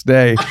Tessa's last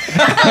day.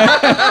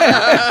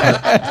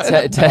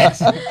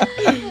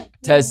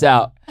 Tess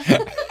out.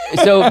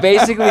 So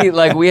basically,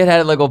 we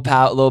had like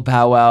a little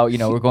powwow.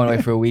 We're going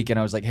away for a week, and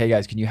I was like, "Hey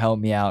guys, can you help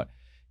me out?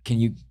 Can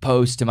you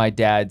post to my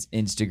dad's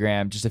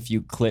Instagram just a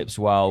few clips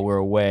while we're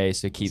away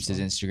so it keeps his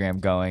Instagram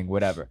going,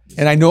 whatever."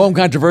 And I know I'm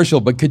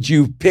controversial, but could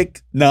you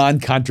pick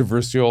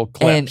non-controversial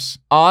clips?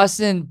 And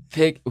Austin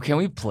can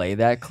we play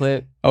that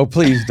clip? Oh,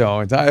 please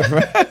don't.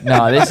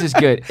 No, this is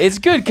good. It's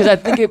good because I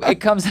think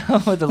it comes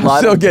out with a lot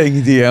still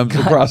getting DMs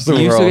across the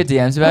world. You still get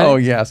DMs about it? Oh,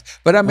 yes.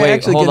 But I'm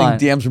actually getting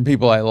DMs from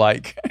people I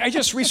like. I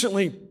just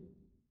recently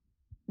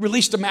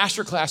released a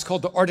masterclass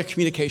called The Art of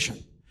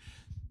Communication.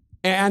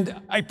 And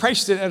I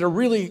priced it at a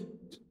really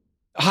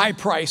high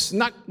price,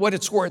 not what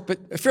it's worth, but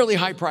a fairly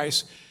high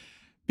price,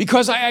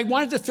 because I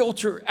wanted to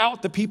filter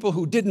out the people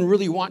who didn't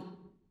really want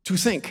to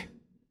think.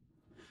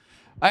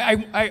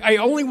 I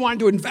only wanted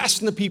to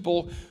invest in the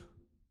people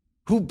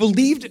who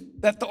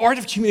believed that the art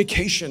of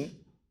communication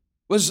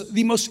was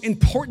the most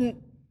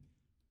important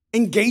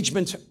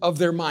engagement of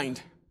their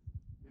mind.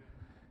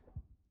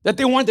 That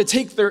they wanted to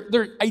take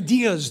their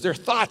ideas, their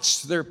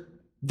thoughts, their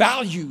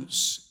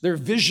values, their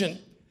vision,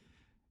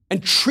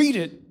 and treat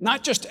it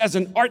not just as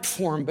an art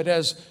form, but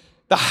as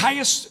the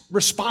highest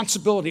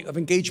responsibility of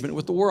engagement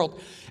with the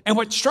world. And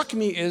what struck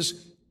me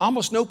is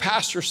almost no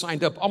pastor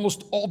signed up,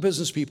 almost all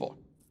business people.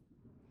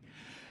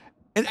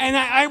 And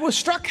I was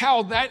struck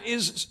how that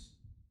is,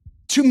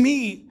 to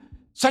me,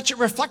 such a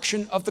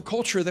reflection of the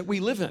culture that we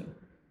live in.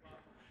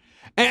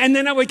 And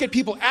then I would get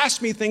people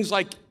ask me things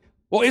like,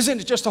 well, isn't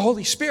it just the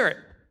Holy Spirit?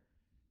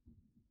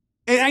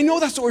 And I know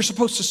that's what we're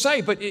supposed to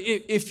say, but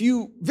if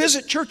you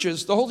visit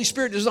churches, the Holy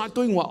Spirit is not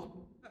doing well.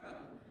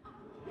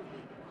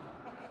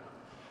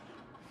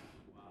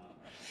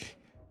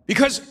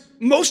 Because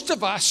most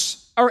of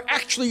us are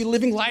actually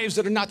living lives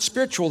that are not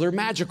spiritual, they're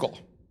magical.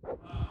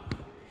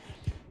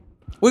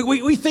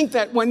 We think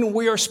that when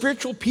we are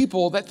spiritual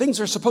people, that things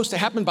are supposed to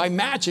happen by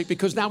magic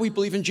because now we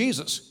believe in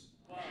Jesus.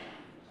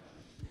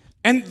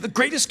 And the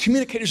greatest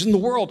communicators in the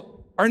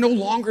world are no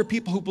longer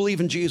people who believe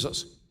in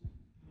Jesus.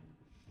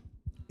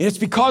 And it's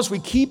because we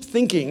keep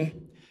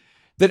thinking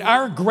that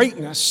our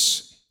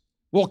greatness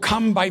will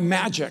come by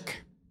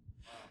magic.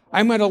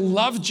 I'm going to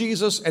love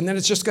Jesus and then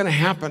it's just going to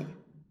happen.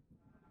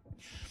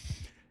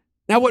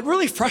 Now, what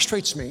really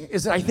frustrates me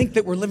is that I think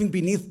that we're living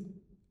beneath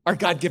our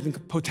God-given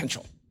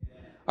potential,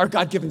 our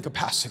God-given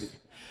capacity.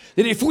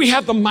 That if we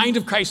have the mind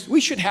of Christ,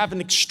 we should have an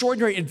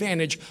extraordinary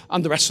advantage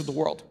on the rest of the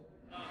world.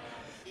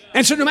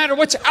 And so no matter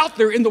what's out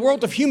there in the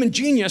world of human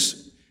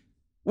genius,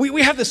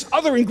 we have this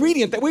other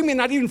ingredient that we may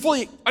not even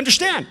fully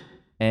understand.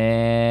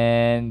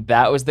 And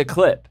that was the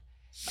clip.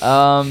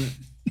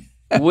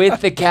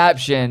 With the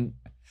caption,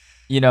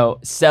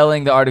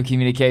 selling the art of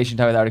communication,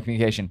 talking about the art of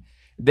communication.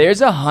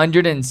 There's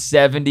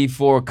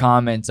 174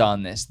 comments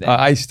on this thing.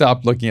 I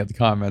stopped looking at the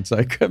comments.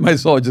 My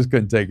soul just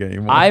couldn't take it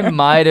anymore. I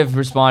might have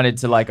responded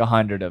to like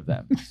 100 of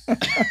them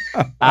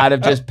out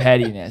of just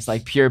pettiness,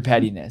 like pure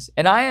pettiness.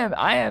 And I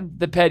am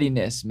the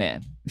pettiness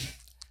man.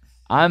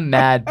 I'm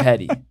mad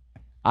petty.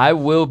 I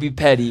will be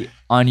petty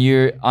on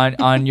your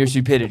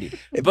stupidity.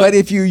 But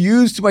if you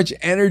use too much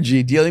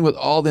energy dealing with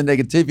all the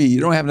negativity, you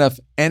don't have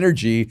enough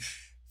energy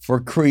for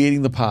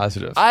creating the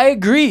positive. I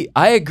agree.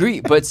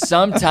 But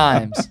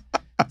sometimes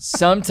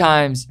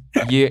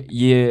you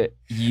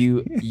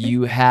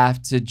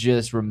have to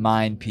just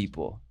remind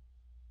people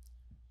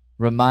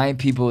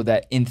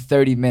that in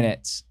 30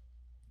 minutes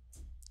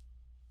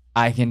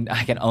I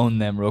can own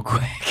them real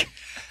quick.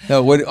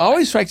 No, what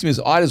always strikes me as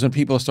odd is when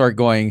people start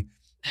going,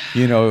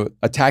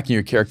 attacking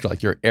your character,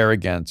 like your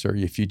arrogance, or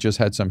if you just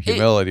had some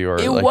humility,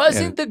 it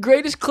wasn't the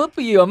greatest clip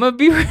of you. I'm gonna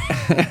be real.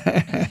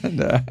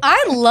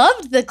 I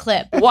loved the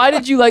clip. Why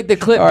did you like the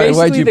clip? All right,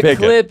 why'd you Basically, the pick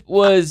clip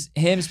was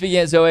him speaking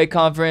at Zoe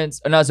conference,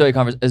 or not Zoe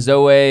conference,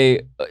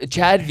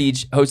 Chad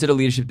Veach hosted a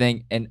leadership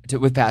thing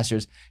with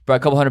pastors, brought a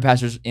couple hundred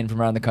pastors in from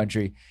around the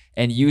country,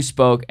 and you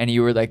spoke and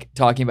you were like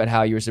talking about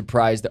how you were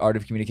surprised the art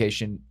of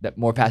communication, that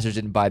more pastors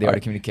didn't buy the art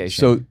of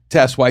communication. So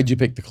Tess, why'd you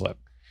pick the clip?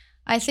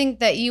 I think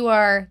that you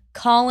are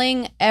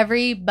calling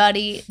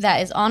everybody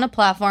that is on a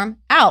platform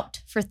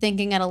out for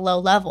thinking at a low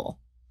level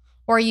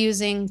or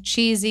using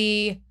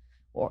cheesy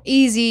or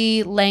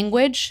easy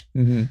language.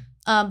 Mm-hmm.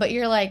 But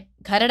you're like,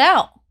 cut it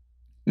out.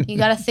 You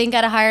got to think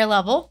at a higher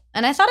level.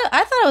 And I thought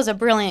it was a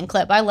brilliant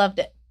clip. I loved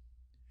it.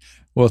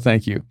 Well,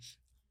 thank you.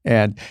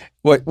 And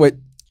what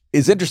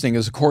is interesting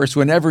is, of course,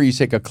 whenever you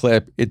take a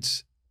clip,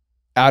 it's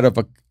out of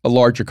a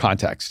larger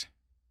context,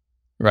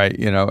 right?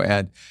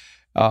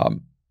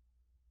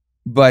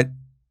 But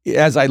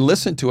as I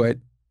listen to it,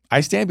 I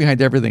stand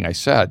behind everything I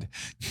said,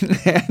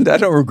 and I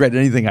don't regret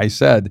anything I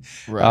said.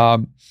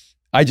 Right.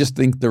 I just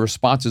think the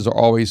responses are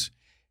always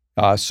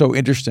so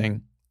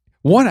interesting.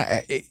 One,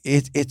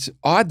 it's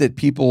odd that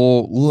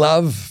people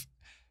love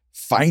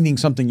finding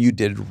something you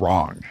did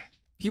wrong.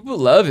 People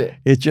love it.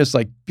 It's just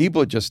like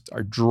people just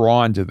are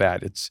drawn to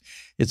that.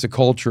 It's a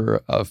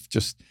culture of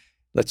just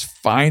let's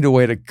find a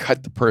way to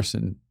cut the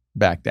person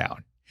back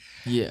down.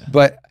 Yeah.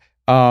 But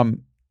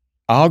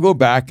I'll go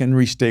back and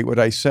restate what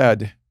I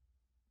said,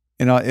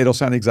 and it'll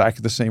sound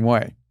exactly the same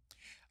way.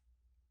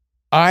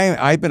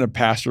 I've been a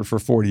pastor for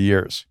 40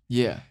 years.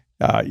 Yeah.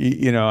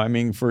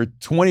 For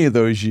 20 of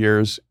those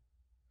years,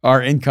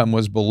 our income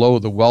was below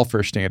the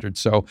welfare standard.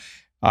 So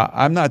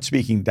I'm not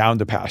speaking down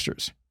to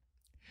pastors.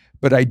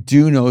 But I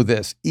do know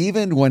this,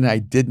 even when I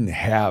didn't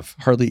have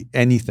hardly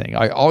anything,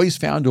 I always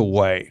found a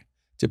way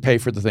to pay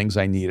for the things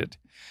I needed.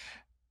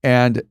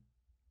 And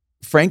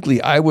frankly,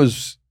 I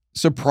was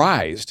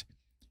surprised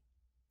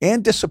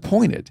and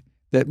disappointed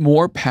that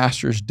more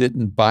pastors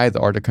didn't buy the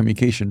art of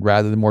communication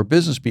rather than more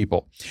business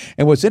people.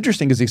 And what's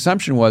interesting is the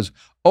assumption was,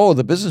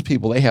 the business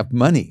people, they have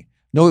money.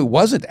 No, it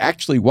wasn't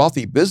actually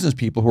wealthy business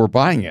people who were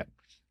buying it.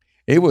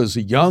 It was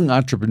young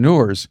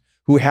entrepreneurs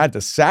who had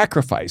to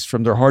sacrifice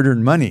from their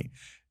hard-earned money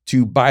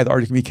to buy the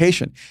art of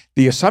communication.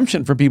 The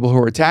assumption from people who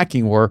were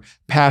attacking were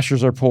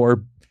pastors are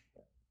poor,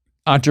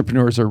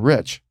 entrepreneurs are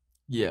rich.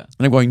 Yeah.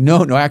 And I'm going,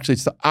 no, actually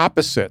it's the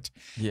opposite.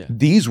 Yeah.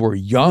 These were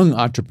young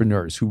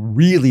entrepreneurs who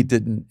really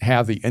didn't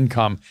have the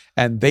income,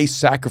 and they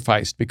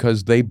sacrificed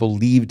because they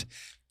believed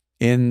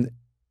in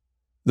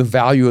the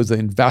value of the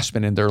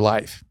investment in their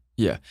life.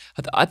 Yeah.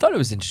 I thought it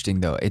was interesting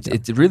though.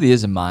 It really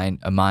is a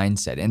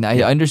mindset. And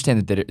I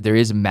understand that there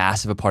is a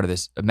massive part of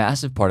this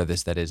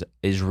that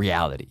is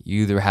reality.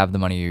 You either have the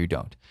money or you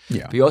don't.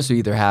 Yeah. But you also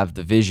either have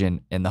the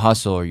vision and the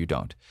hustle or you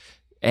don't.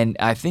 And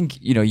I think,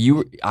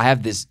 I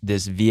have this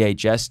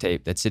VHS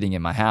tape that's sitting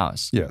in my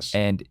house. Yes.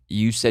 And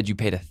you said you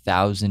paid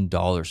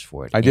 $1,000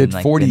 for it. I did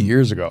 40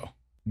 years ago.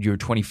 You were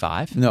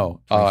 25?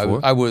 No, 24?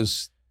 I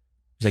was.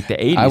 It was like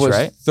the 80s, I was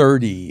right?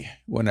 30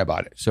 when I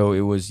bought it. So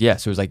it was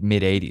like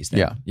mid 80s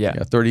then. Yeah.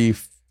 30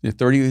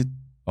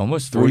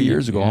 almost 40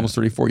 years ago, yeah. almost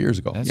 34 years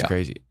ago. That's Yeah.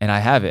 crazy. And I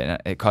have it,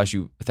 and it cost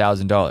you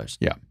 $1,000.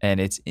 Yeah. And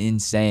it's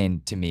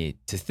insane to me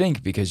to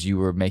think because you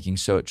were making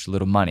such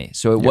little money.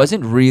 So it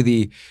wasn't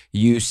really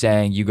you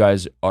saying you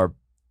guys are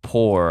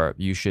poor,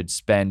 you should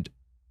spend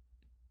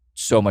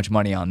so much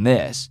money on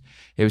this.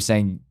 It was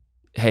saying,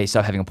 hey,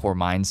 stop having a poor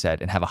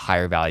mindset and have a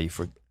higher value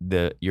for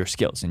your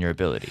skills and your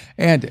ability.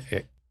 And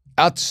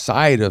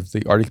outside of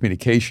the art of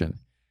communication,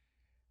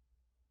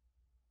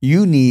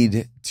 you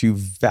need to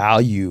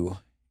value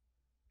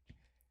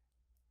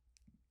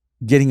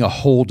getting a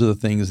hold of the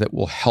things that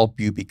will help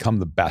you become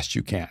the best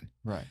you can.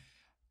 Right.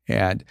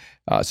 And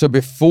so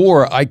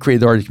before I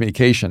created the art of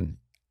communication,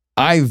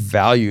 I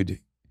valued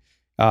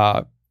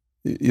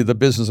the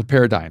business of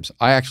paradigms.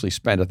 I actually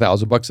spent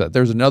 $1,000 on it.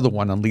 There's another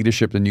one on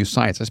leadership and new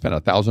science. I spent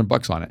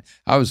 $1,000 on it.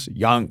 I was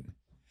young,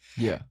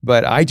 Yeah.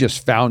 but I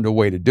just found a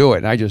way to do it.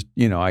 And I just,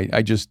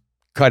 I just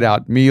cut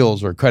out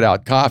meals or cut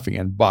out coffee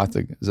and bought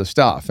the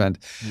stuff. And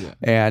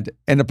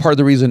a part of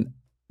the reason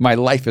my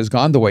life has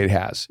gone the way it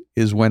has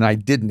is when I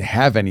didn't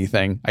have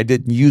anything, I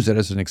didn't use it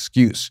as an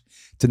excuse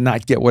to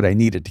not get what I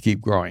needed to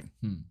keep growing.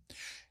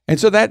 And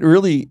so that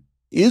really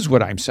is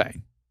what I'm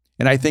saying.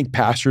 And I think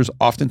pastors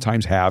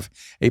oftentimes have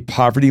a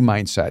poverty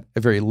mindset,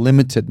 a very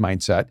limited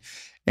mindset,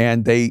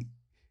 and they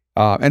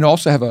and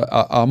also have a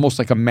almost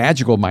like a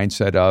magical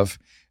mindset of.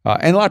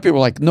 And a lot of people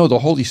are like, no, the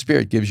Holy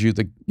Spirit gives you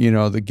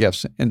the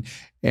gifts.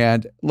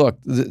 And look,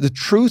 the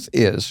truth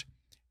is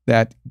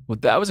that. Well,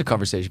 that was a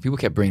conversation. People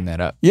kept bringing that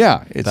up.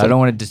 Yeah, I don't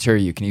want to deter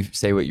you. Can you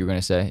say what you were going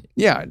to say?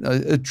 Yeah,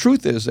 the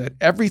truth is that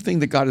everything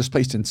that God has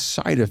placed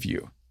inside of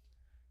you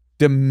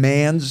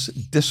demands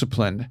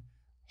discipline,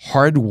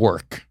 hard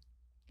work,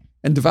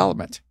 and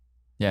development.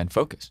 Yeah, and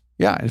focus.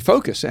 Yeah, and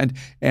focus. And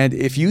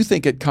if you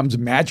think it comes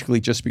magically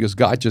just because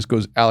God just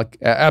goes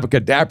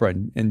abracadabra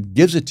and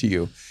gives it to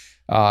you,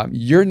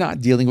 you're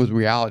not dealing with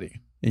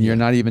reality, and you're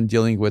not even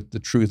dealing with the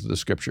truth of the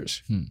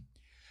scriptures.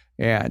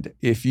 And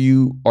if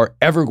you are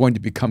ever going to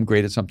become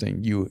great at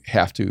something, you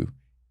have to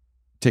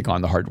take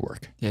on the hard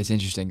work. Yeah, it's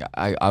interesting.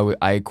 I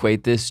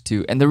equate this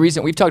to, and the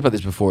reason we've talked about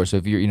this before. So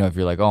if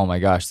you're like, oh my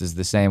gosh, this is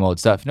the same old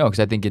stuff. No, because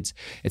I think it's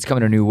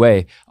coming a new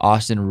way.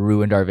 Austin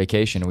ruined our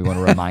vacation, and we want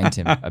to remind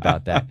him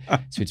about that.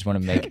 So we just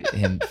want to make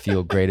him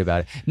feel great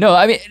about it. No,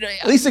 I mean,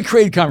 At least it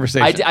created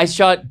conversation. I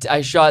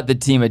shot the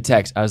team a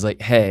text. I was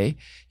like, hey,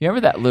 you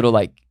remember that little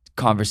like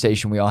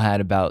conversation we all had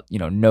about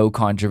no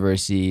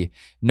controversy,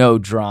 no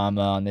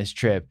drama on this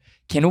trip?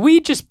 Can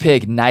we just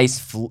pick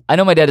nice, I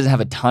know my dad doesn't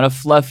have a ton of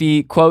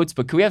fluffy quotes,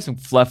 but can we have some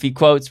fluffy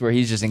quotes where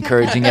he's just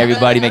encouraging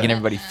everybody, making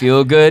everybody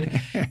feel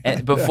good?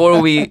 And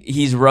before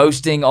he's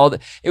roasting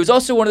it was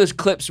also one of those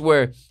clips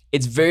where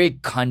it's very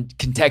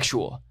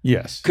contextual.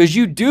 Yes. Because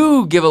you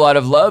do give a lot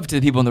of love to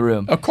the people in the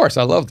room. Of course,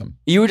 I love them.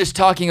 You were just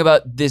talking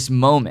about this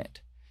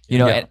moment,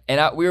 Yeah.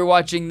 and we were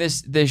watching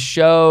this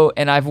show,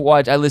 and I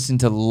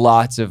listened to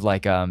lots of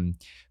like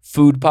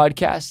food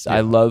podcasts. I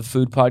love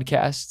food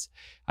podcasts.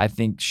 I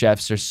think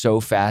chefs are so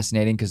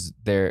fascinating because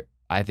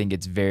I think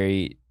it's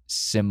very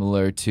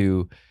similar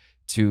to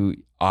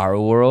our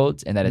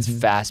world, and that it's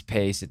fast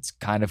paced. It's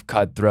kind of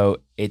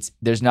cutthroat.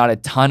 There's not a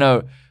ton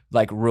of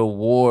like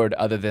reward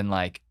other than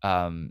like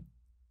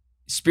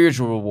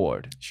spiritual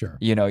reward. Sure.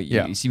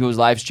 You see people's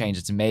lives change.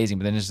 It's amazing,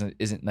 but then there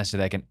isn't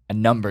necessarily like a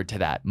number to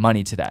that,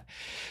 money to that.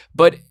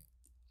 But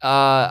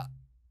I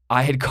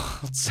had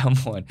called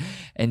someone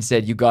and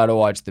said, you got to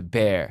watch The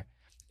Bear.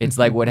 It's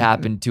like what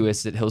happened to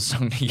us at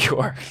Hillsong, New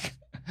York.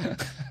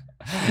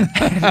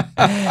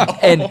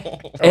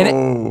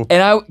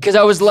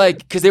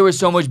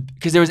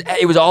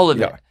 It was all of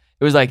it.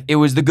 It was like, it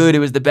was the good, it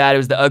was the bad, it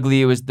was the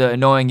ugly, it was the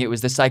annoying, it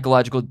was the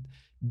psychological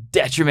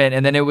detriment,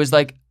 and then it was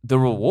like the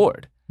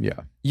reward. Yeah.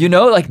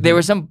 There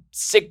was some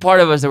sick part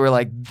of us that were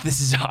like, this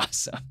is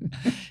awesome.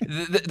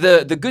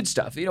 the good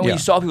stuff, when you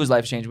saw people's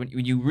lives change, when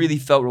you really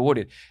felt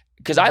rewarded.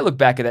 Because I look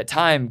back at that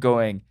time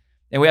going,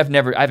 and I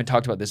haven't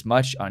talked about this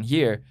much on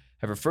here,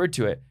 I've referred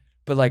to it,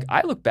 but like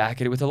I look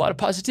back at it with a lot of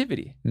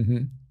positivity.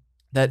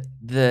 That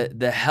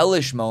the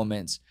hellish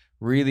moments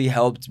really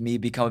helped me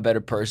become a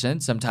better person.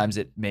 Sometimes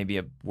it may be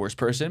a worse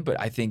person, but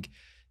I think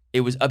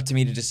it was up to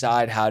me to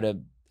decide how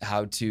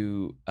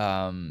to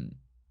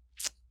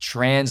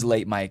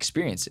translate my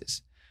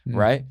experiences,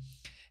 right?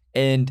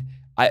 And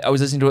I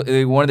was listening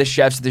to one of the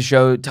chefs at the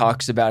show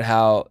talks about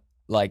how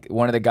like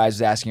one of the guys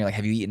was asking her like,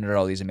 have you eaten at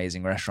all these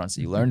amazing restaurants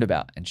that you learned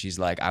about? And she's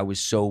like, I was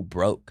so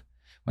broke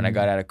when I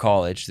got out of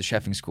college, the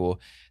chefing school,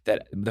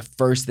 that the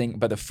first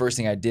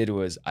thing I did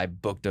was I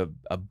booked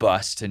a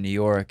bus to New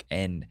York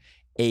and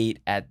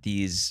ate at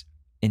these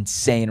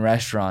insane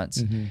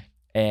restaurants.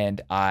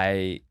 And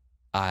the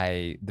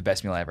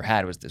best meal I ever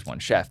had was this one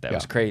chef that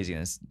was crazy and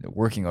was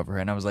working over her.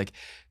 And I was like,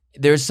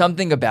 there's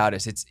something about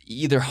us. It's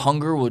either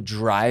hunger will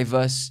drive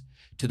us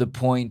to the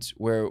point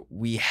where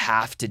we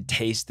have to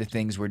taste the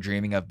things we're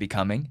dreaming of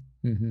becoming,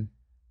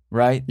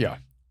 right? Yeah.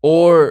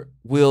 Or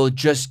we'll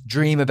just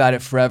dream about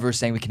it forever,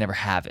 saying we can never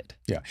have it.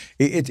 Yeah.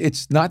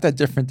 It's not that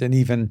different than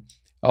even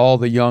all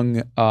the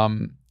young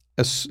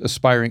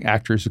aspiring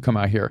actors who come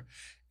out here.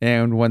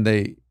 And when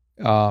they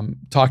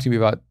talk to me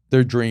about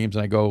their dreams,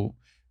 and I go,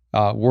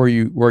 where are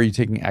you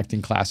taking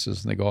acting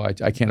classes? And they go,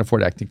 I can't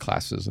afford acting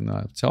classes. And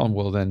I tell them,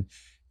 well, then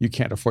you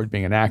can't afford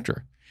being an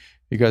actor,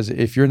 because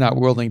if you're not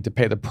willing to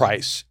pay the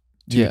price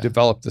to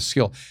develop the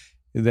skill,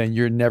 then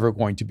you're never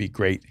going to be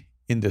great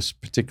in this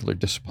particular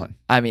discipline.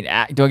 I mean,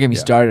 don't get me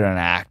started on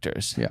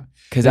actors. Yeah,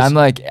 because I'm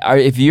like,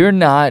 if you're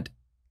not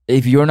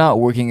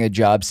working a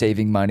job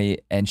saving money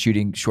and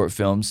shooting short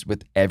films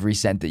with every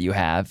cent that you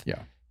have,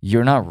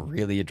 you're not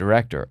really a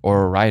director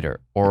or a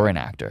writer or an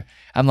actor.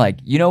 I'm like,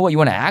 you know what? You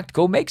want to act?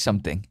 Go make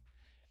something.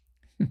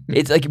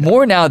 It's like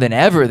more now than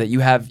ever that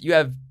you have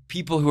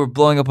people who are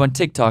blowing up on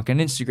TikTok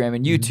and Instagram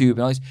and YouTube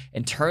and all these,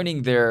 and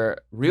turning their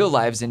real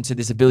lives into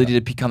this ability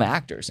to become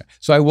actors.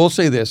 So I will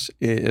say this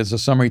as a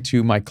summary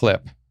to my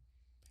clip.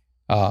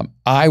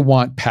 I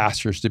want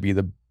pastors to be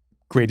the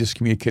greatest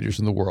communicators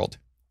in the world.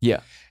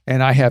 Yeah.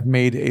 And I have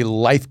made a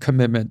life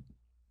commitment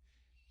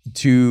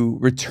to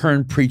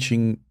return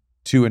preaching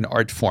to an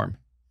art form.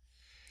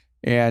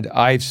 And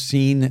I've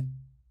seen,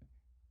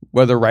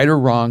 whether right or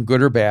wrong,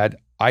 good or bad,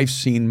 I've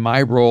seen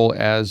my role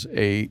as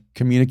a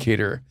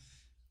communicator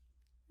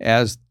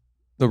as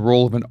the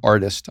role of an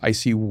artist. I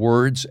see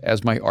words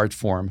as my art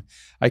form.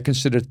 I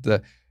consider it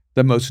the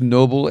most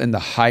noble and the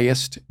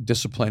highest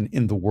discipline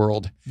in the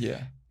world.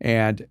 Yeah.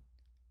 And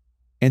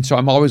so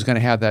I'm always going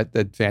to have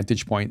that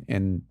vantage point.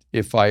 And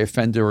if I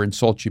offend or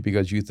insult you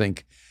because you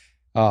think,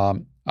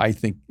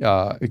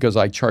 because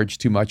I charge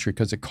too much or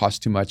because it costs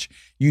too much,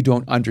 you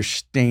don't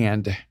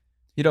understand.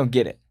 You don't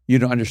get it. You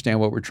don't understand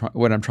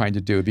what I'm trying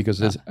to do,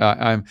 because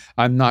I'm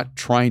not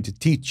trying to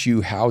teach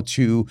you how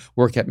to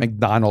work at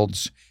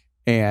McDonald's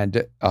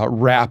and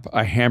wrap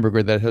a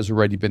hamburger that has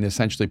already been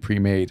essentially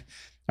pre-made.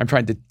 I'm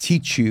trying to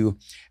teach you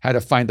how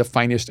to find the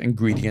finest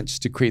ingredients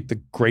to create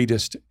the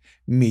greatest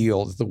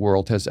meal that the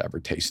world has ever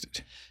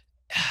tasted.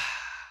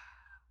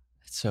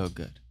 It's so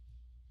good.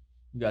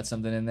 You got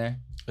something in there?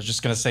 I was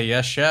just gonna say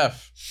yes,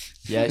 chef.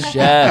 Yes,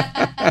 chef.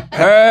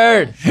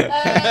 Heard,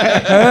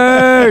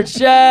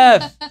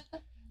 chef.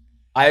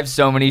 I have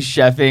so many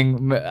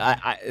chefing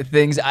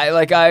things.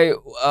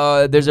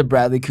 There's a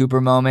Bradley Cooper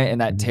moment in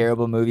that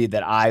terrible movie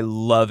that I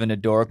love and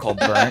adore called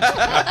Burnt.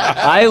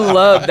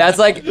 That's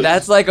like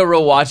a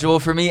rewatchable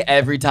for me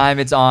every time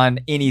it's on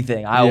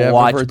anything. I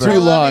watch for Burnt. too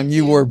long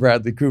you were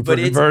Bradley Cooper. But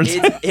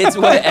it's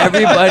what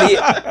everybody.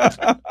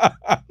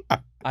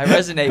 I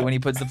resonate when he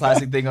puts the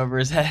plastic thing over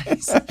his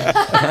head.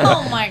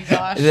 Oh my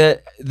gosh.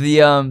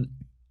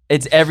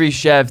 It's every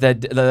chef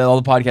that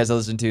all the podcasts I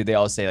listen to, they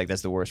all say like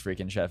that's the worst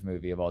freaking chef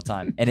movie of all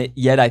time. And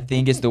yet I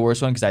think it's the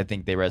worst one because I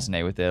think they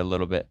resonate with it a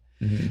little bit.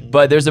 Mm-hmm.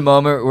 But there's a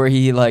moment where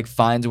he like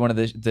finds one of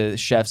the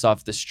chefs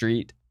off the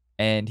street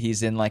and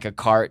he's in like a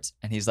cart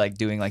and he's like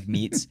doing like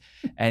meats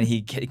and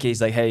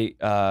he's like, hey,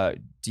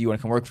 do you want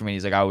to come work for me?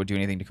 He's like, I would do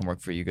anything to come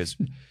work for you. He goes,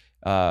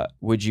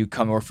 would you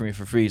come work for me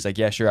for free? He's like,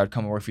 yeah, sure, I'd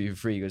come work for you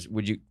for free. He goes,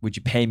 would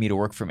you pay me to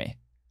work for me?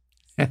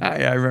 Yeah,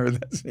 I remember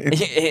that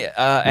scene.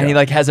 And he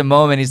like has a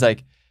moment. He's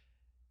like,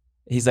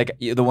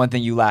 the one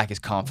thing you lack is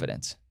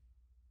confidence,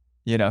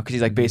 because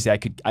he's like,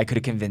 basically, I could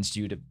have convinced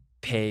you to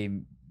pay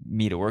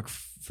me to work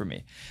for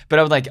me, but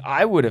I was like,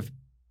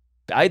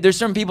 there's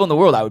certain people in the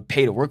world I would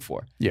pay to work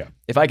for. Yeah.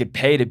 If I could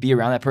pay to be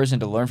around that person,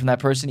 to learn from that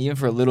person, even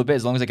for a little bit,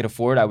 as long as I could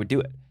afford it, I would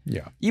do it.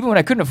 Yeah. Even when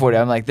I couldn't afford it,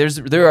 I'm like,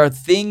 there are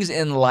things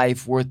in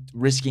life worth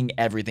risking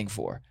everything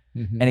for,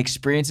 and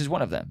experience is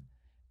one of them.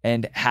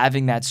 And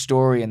having that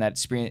story and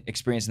that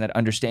experience and that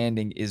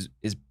understanding is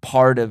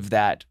part of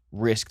that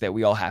risk that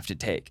we all have to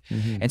take.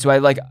 Mm-hmm. And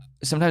so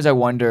sometimes I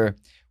wonder,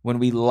 when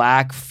we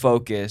lack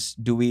focus,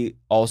 do we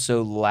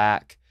also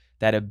lack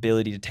that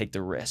ability to take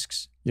the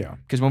risks? Yeah.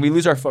 Because when we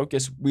lose our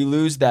focus, we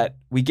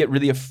get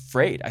really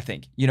afraid, I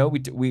think.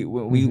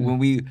 When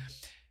we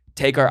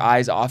take our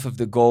eyes off of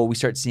the goal, we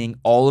start seeing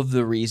all of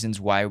the reasons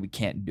why we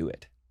can't do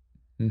it.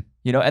 And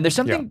there's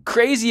something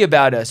crazy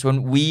about us.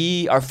 When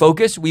we are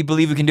focused, we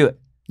believe we can do it.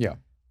 Yeah.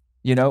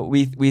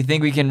 We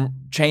think we can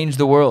change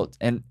the world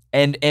and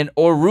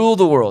or rule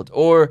the world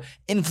or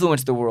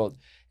influence the world.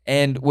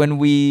 And when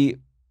we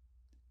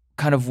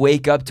kind of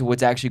wake up to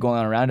what's actually going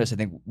on around us, I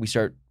think we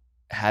start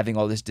having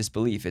all this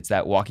disbelief. It's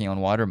that walking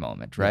on water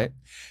moment, right?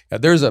 Yeah,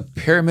 there's a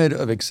pyramid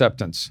of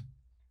acceptance.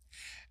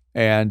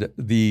 And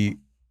the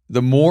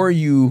more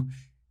you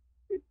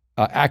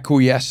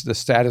acquiesce to the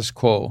status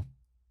quo,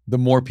 the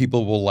more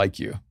people will like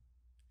you.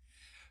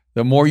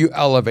 The more you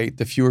elevate,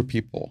 the fewer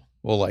people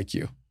will like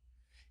you.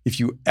 If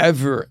you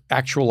ever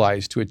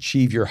actualize to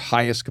achieve your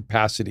highest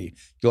capacity,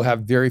 you'll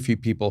have very few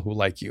people who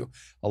like you.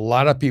 A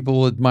lot of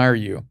people will admire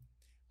you.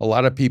 A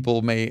lot of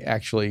people may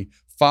actually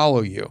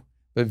follow you,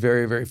 but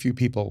very, very few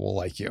people will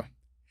like you.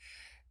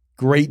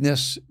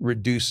 Greatness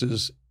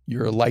reduces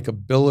your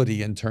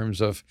likability in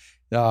terms of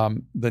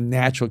the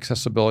natural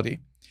accessibility.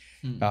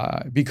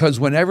 Because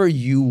whenever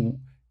you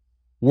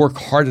work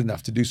hard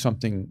enough to do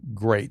something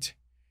great,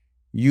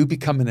 you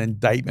become an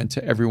indictment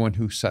to everyone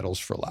who settles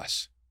for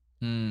less.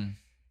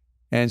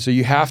 And so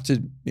you have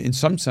to, in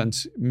some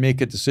sense,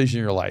 make a decision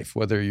in your life,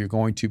 whether you're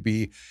going to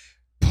be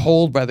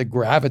pulled by the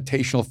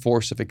gravitational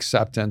force of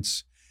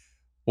acceptance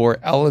or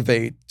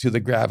elevate to the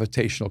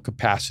gravitational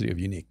capacity of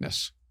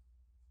uniqueness?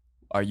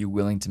 Are you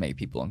willing to make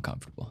people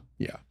uncomfortable?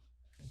 Yeah.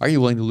 Are you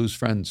willing to lose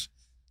friends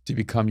to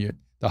become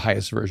the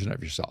highest version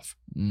of yourself?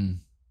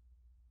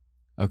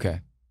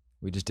 Okay.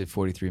 We just did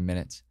 43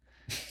 minutes.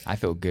 I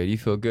feel good. You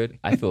feel good?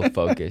 I feel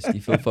focused.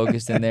 You feel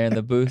focused in there in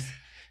the booth?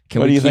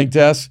 What do you think,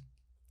 Tess?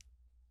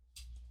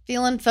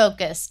 Feeling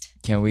focused.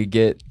 Can we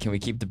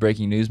keep the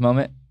breaking news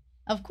moment?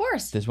 Of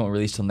course. This won't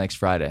release till next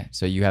Friday,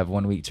 so you have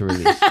 1 week to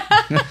release.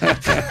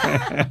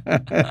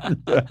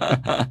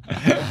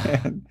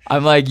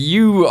 I'm like,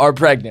 you are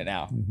pregnant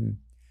now.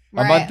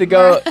 A month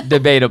ago,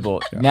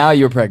 debatable. Yeah. Now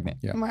you're pregnant.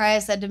 Yeah.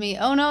 Mariah said to me,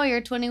 "Oh no, you're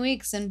 20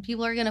 weeks and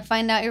people are going to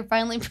find out you're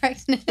finally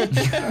pregnant."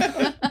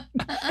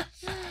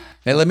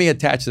 Hey, let me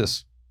attach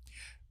this.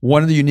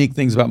 One of the unique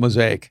things about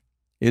Mosaic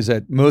is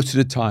that most of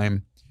the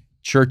time,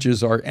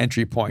 churches are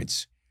entry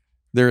points.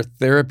 They're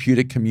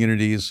therapeutic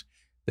communities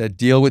that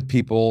deal with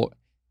people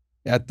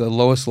at the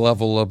lowest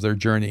level of their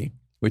journey,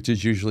 which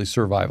is usually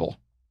survival.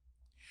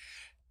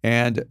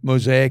 And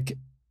Mosaic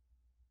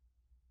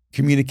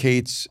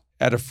communicates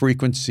at a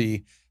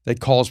frequency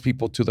that calls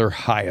people to their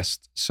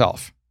highest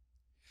self.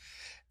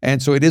 And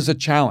so it is a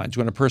challenge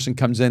when a person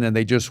comes in and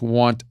they just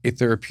want a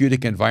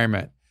therapeutic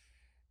environment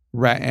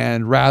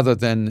and rather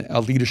than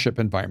a leadership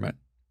environment.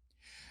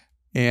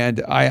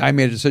 And I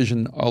made a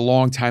decision a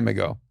long time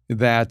ago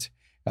that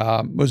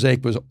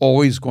Mosaic was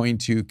always going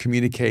to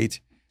communicate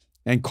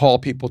and call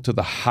people to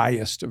the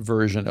highest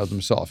version of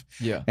themselves.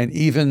 Yeah. And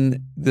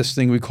even this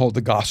thing we call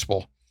the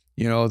gospel,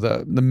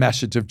 the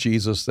message of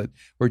Jesus,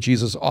 where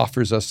Jesus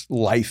offers us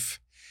life.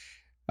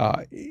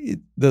 The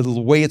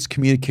way it's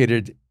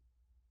communicated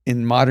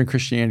in modern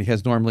Christianity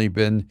has normally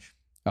been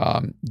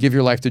give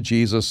your life to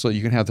Jesus so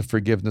you can have the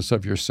forgiveness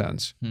of your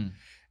sins.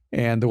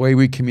 And the way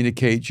we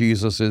communicate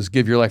Jesus is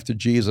give your life to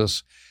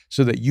Jesus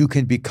so that you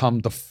can become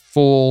the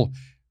full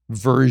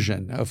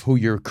version of who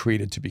you're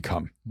created to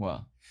become.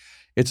 Wow.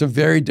 It's a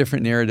very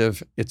different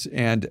narrative. It's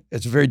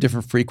a very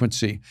different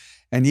frequency.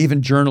 And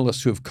even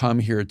journalists who have come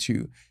here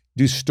to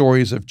do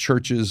stories of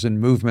churches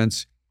and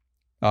movements,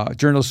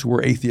 journalists who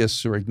were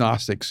atheists or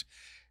agnostics,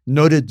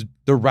 noted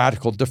the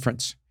radical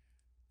difference.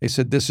 They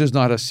said, this is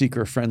not a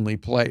seeker-friendly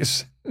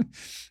place.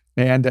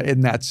 And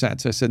in that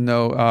sense, I said,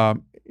 no,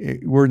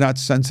 we're not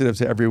sensitive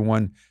to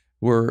everyone.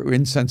 We're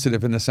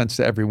insensitive in the sense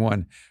to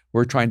everyone.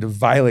 We're trying to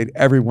violate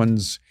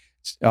everyone's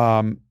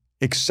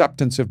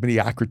acceptance of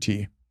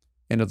mediocrity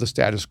and of the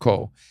status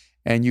quo.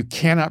 And you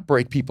cannot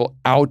break people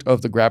out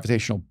of the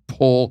gravitational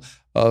pull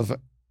of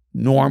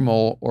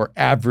normal or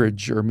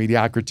average or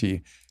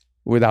mediocrity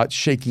without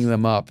shaking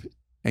them up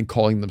and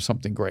calling them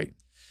something great.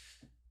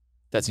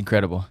 That's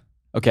incredible.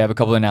 Okay, I have a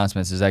couple of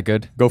announcements. Is that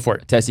good? Go for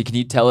it. Tessie, can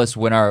you tell us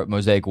when our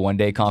Mosaic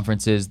one-day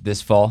conference is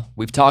this fall?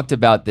 We've talked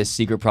about this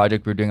secret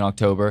project we're doing in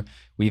October.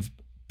 We've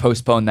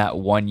postponed that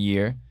 1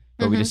 year,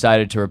 but we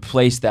decided to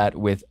replace that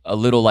with a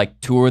little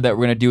tour that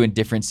we're going to do in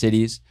different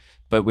cities.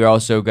 But we're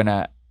also going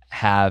to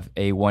have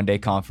a one-day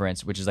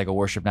conference, which is like a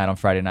worship night on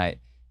Friday night,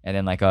 and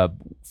then a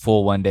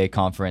full one-day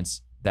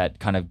conference that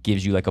kind of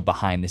gives you a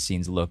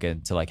behind-the-scenes look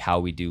into how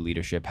we do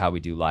leadership, how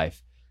we do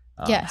life,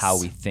 Yes. how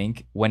we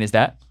think. When is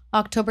that?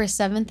 October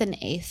 7th and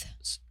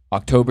 8th.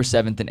 October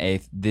 7th and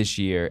 8th this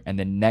year, and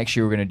then next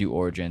year we're going to do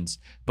Origins.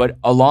 But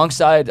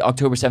alongside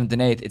October 7th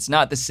and 8th, it's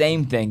not the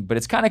same thing, but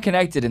it's kind of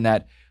connected in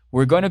that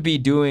we're going to be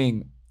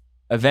doing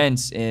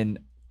events in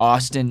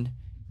Austin,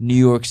 New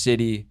York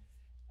City.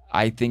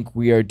 I think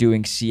we are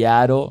doing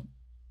Seattle,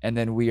 and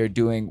then we are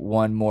doing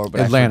one more, but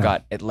Atlanta. I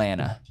forgot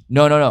Atlanta.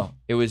 No.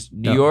 It was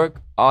New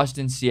York,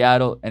 Austin,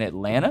 Seattle, and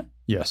Atlanta?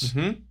 Yes.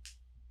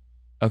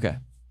 Okay.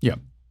 Yeah.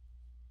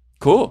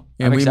 Cool.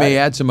 And I'm we excited. may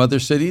add some other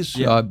cities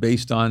Yeah.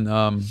 based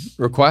on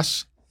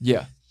requests.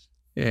 Yeah.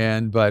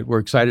 But we're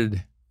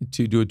excited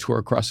to do a tour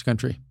across the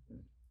country.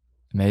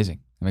 Amazing.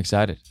 I'm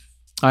excited.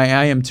 I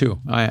am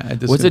too.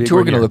 What's the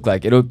tour going to look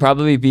like? It'll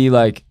probably be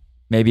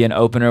maybe an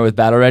opener with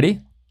Battle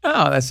Ready.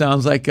 Oh, that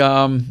sounds like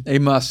a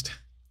must.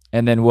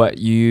 And then what?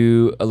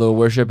 You a little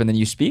worship and then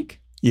you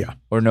speak? Yeah.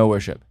 Or no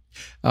worship?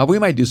 We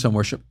might do some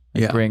worship.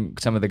 Yeah. Bring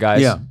some of the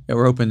guys? Yeah.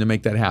 We're open to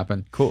make that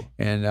happen. Cool.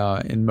 And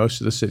in most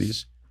of the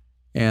cities.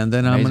 And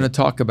then I'm going to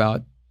talk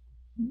about,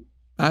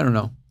 I don't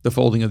know, the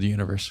folding of the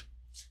universe.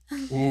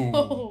 You're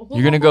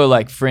going to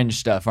go fringe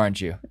stuff, aren't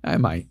you? I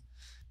might.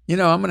 I'm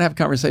going to have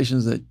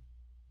conversations that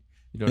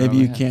don't maybe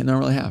normally you have. can't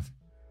normally have.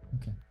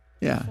 Okay.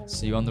 Yeah.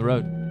 See you on the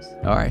road.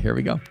 All right, here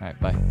we go. All right,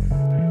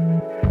 bye.